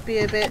gonna be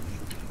a bit...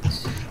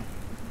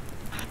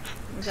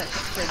 Where's that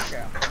fridge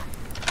go?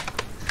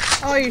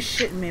 Oh, you're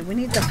shitting me. We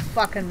need the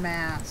fucking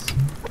mass.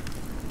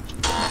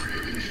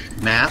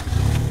 Map?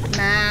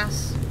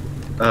 Mass.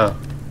 Oh.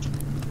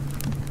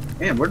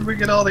 Man, where did we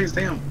get all these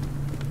damn...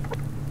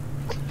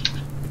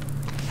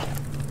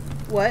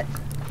 What?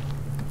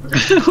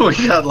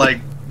 We got like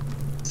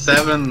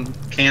 7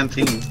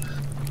 canteens.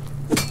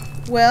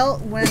 Well,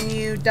 when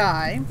you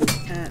die...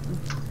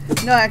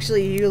 no,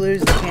 actually, you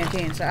lose the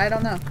canteen, so I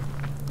don't know.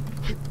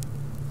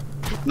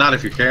 Not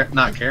if you're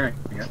not carrying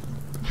it.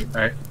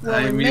 Alright, Well,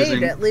 I'm we made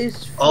using at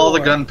least 4. all the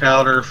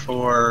gunpowder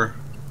for...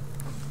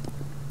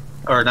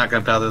 Or not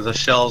gunpowder, the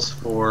shells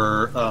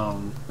for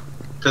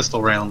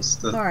pistol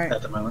rounds Alright.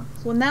 at the moment.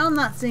 Well, now I'm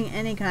not seeing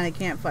any kind of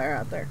campfire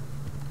out there.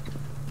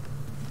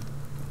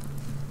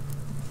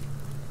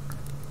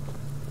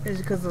 Is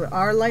it because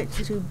our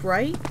light's too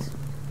bright?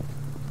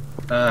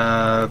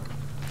 I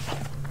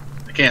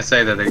can't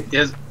say that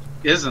it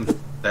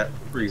isn't that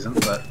reason,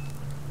 but...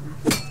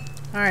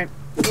 Alright.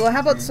 Well, how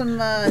about some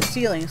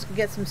ceilings? Can we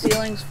get some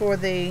ceilings for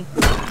the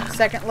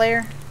second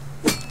layer?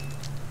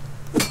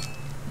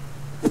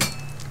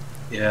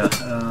 Yeah,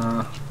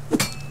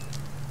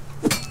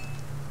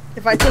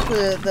 If I took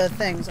the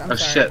things, I'm oh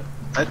sorry. shit.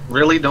 I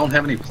really don't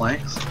have any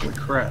planks? Holy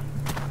crap.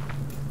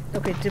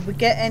 Okay, did we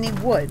get any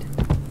wood?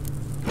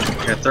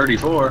 I got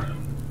 34.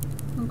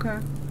 Okay.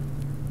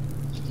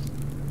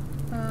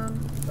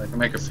 I can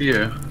make a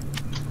few.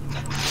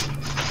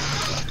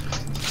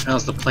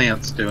 How's the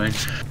plants doing?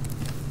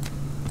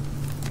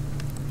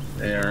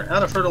 They are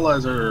out of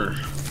fertilizer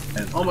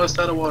and almost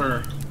out of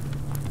water.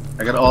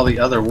 I got all the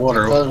other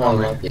water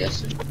on me.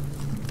 Yes.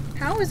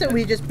 How is it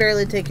we just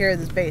barely take care of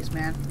this base,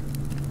 man?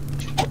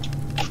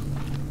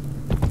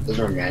 Those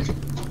are magic.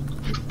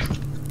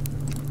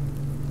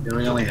 Yeah,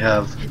 we only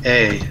have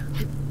a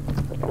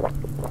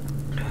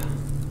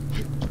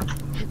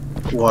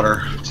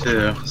water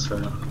too,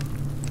 so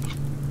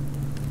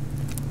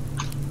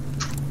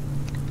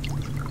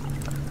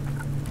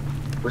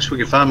wish we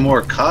could find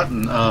more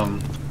cotton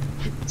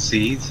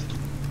seeds.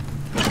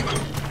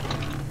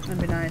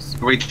 That'd be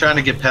nice. Are we trying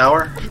to get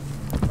power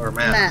or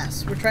mass?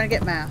 Mass. We're trying to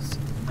get mass.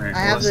 Right, I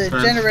have the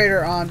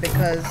generator on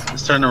because...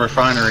 Let's turn the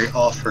refinery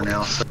off for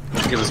now, so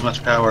give as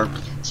much power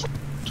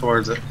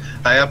towards it.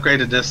 I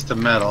upgraded this to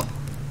metal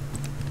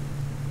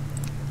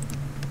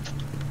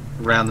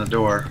around the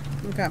door.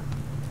 Okay.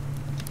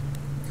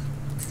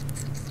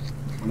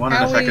 I'm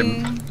wondering if I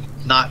can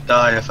not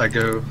die if I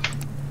go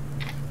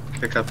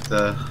pick up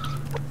the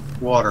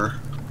water.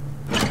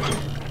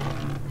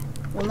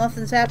 Well,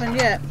 nothing's happened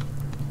yet.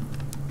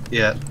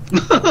 Yet.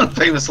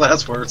 Famous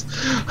last words.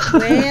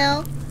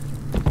 Well...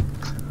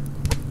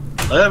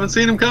 I haven't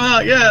seen him come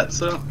out yet,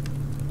 so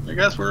I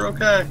guess we're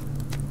okay.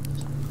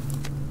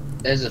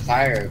 There's a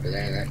fire over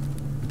there.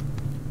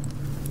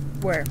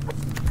 Where?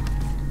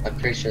 I'm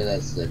pretty sure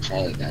that's the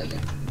Charlie guy there.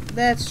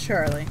 That's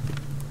Charlie.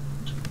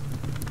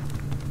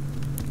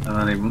 I'm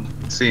not even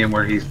seeing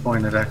where he's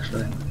pointed,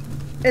 actually.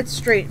 It's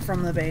straight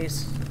from the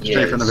base.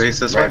 Straight from the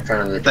base this way? In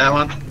front of the That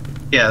one?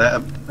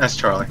 Yeah, that's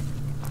Charlie,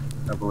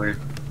 I believe.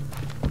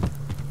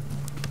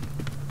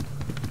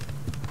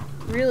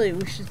 Really,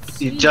 we should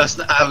see.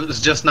 I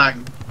was just not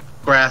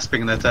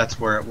grasping that that's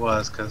where it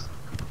was, because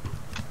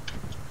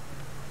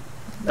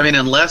I mean,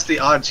 unless the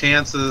odd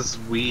chances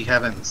we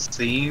haven't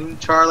seen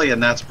Charlie,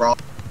 and that's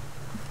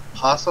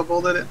possible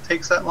that it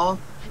takes that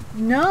long.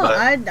 No,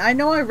 but I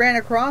know I ran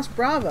across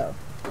Bravo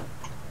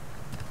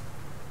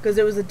because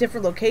it was a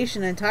different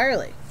location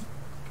entirely,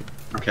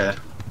 Okay.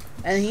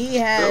 and he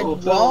had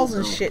walls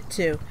and shit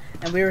too.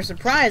 And we were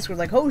surprised. We're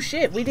like, oh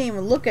shit, we didn't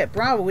even look at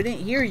Bravo. We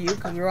didn't hear you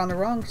because we were on the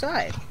wrong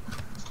side.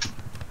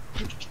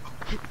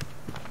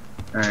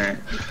 Alright.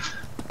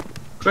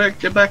 Quick,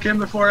 get back in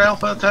before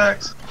Alpha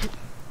attacks.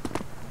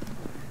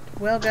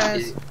 Well,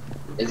 guys.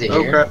 Is it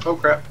Oh here? crap, oh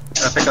crap.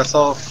 I think I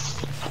saw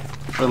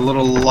the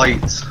little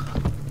lights.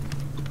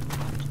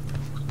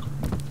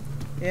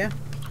 Yeah.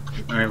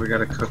 Alright, we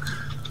gotta cook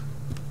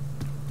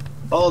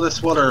all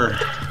this water.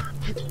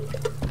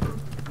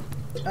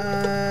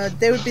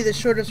 They would be the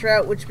shortest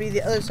route, which would be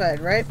the other side,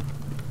 right?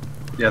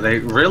 Yeah, they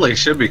really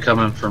should be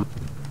coming from...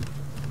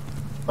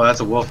 Oh, that's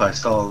a wolf. I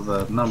saw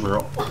the number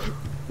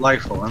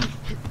light for him.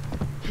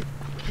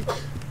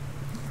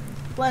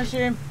 Bless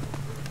you.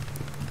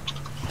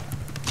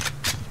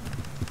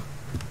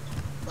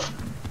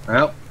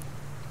 Well,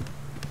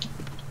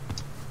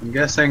 I'm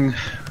guessing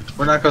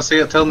we're not going to see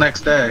it till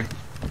next day.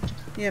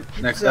 Yep.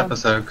 Next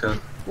episode, cause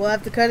we'll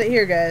have to cut it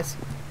here, guys.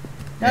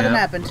 Nothing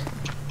happened.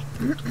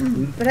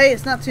 But hey,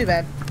 it's not too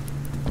bad.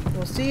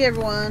 We'll see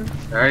everyone.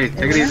 Alright,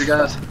 take it easy,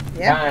 guys.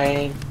 Yeah.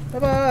 Bye.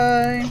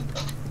 Bye-bye.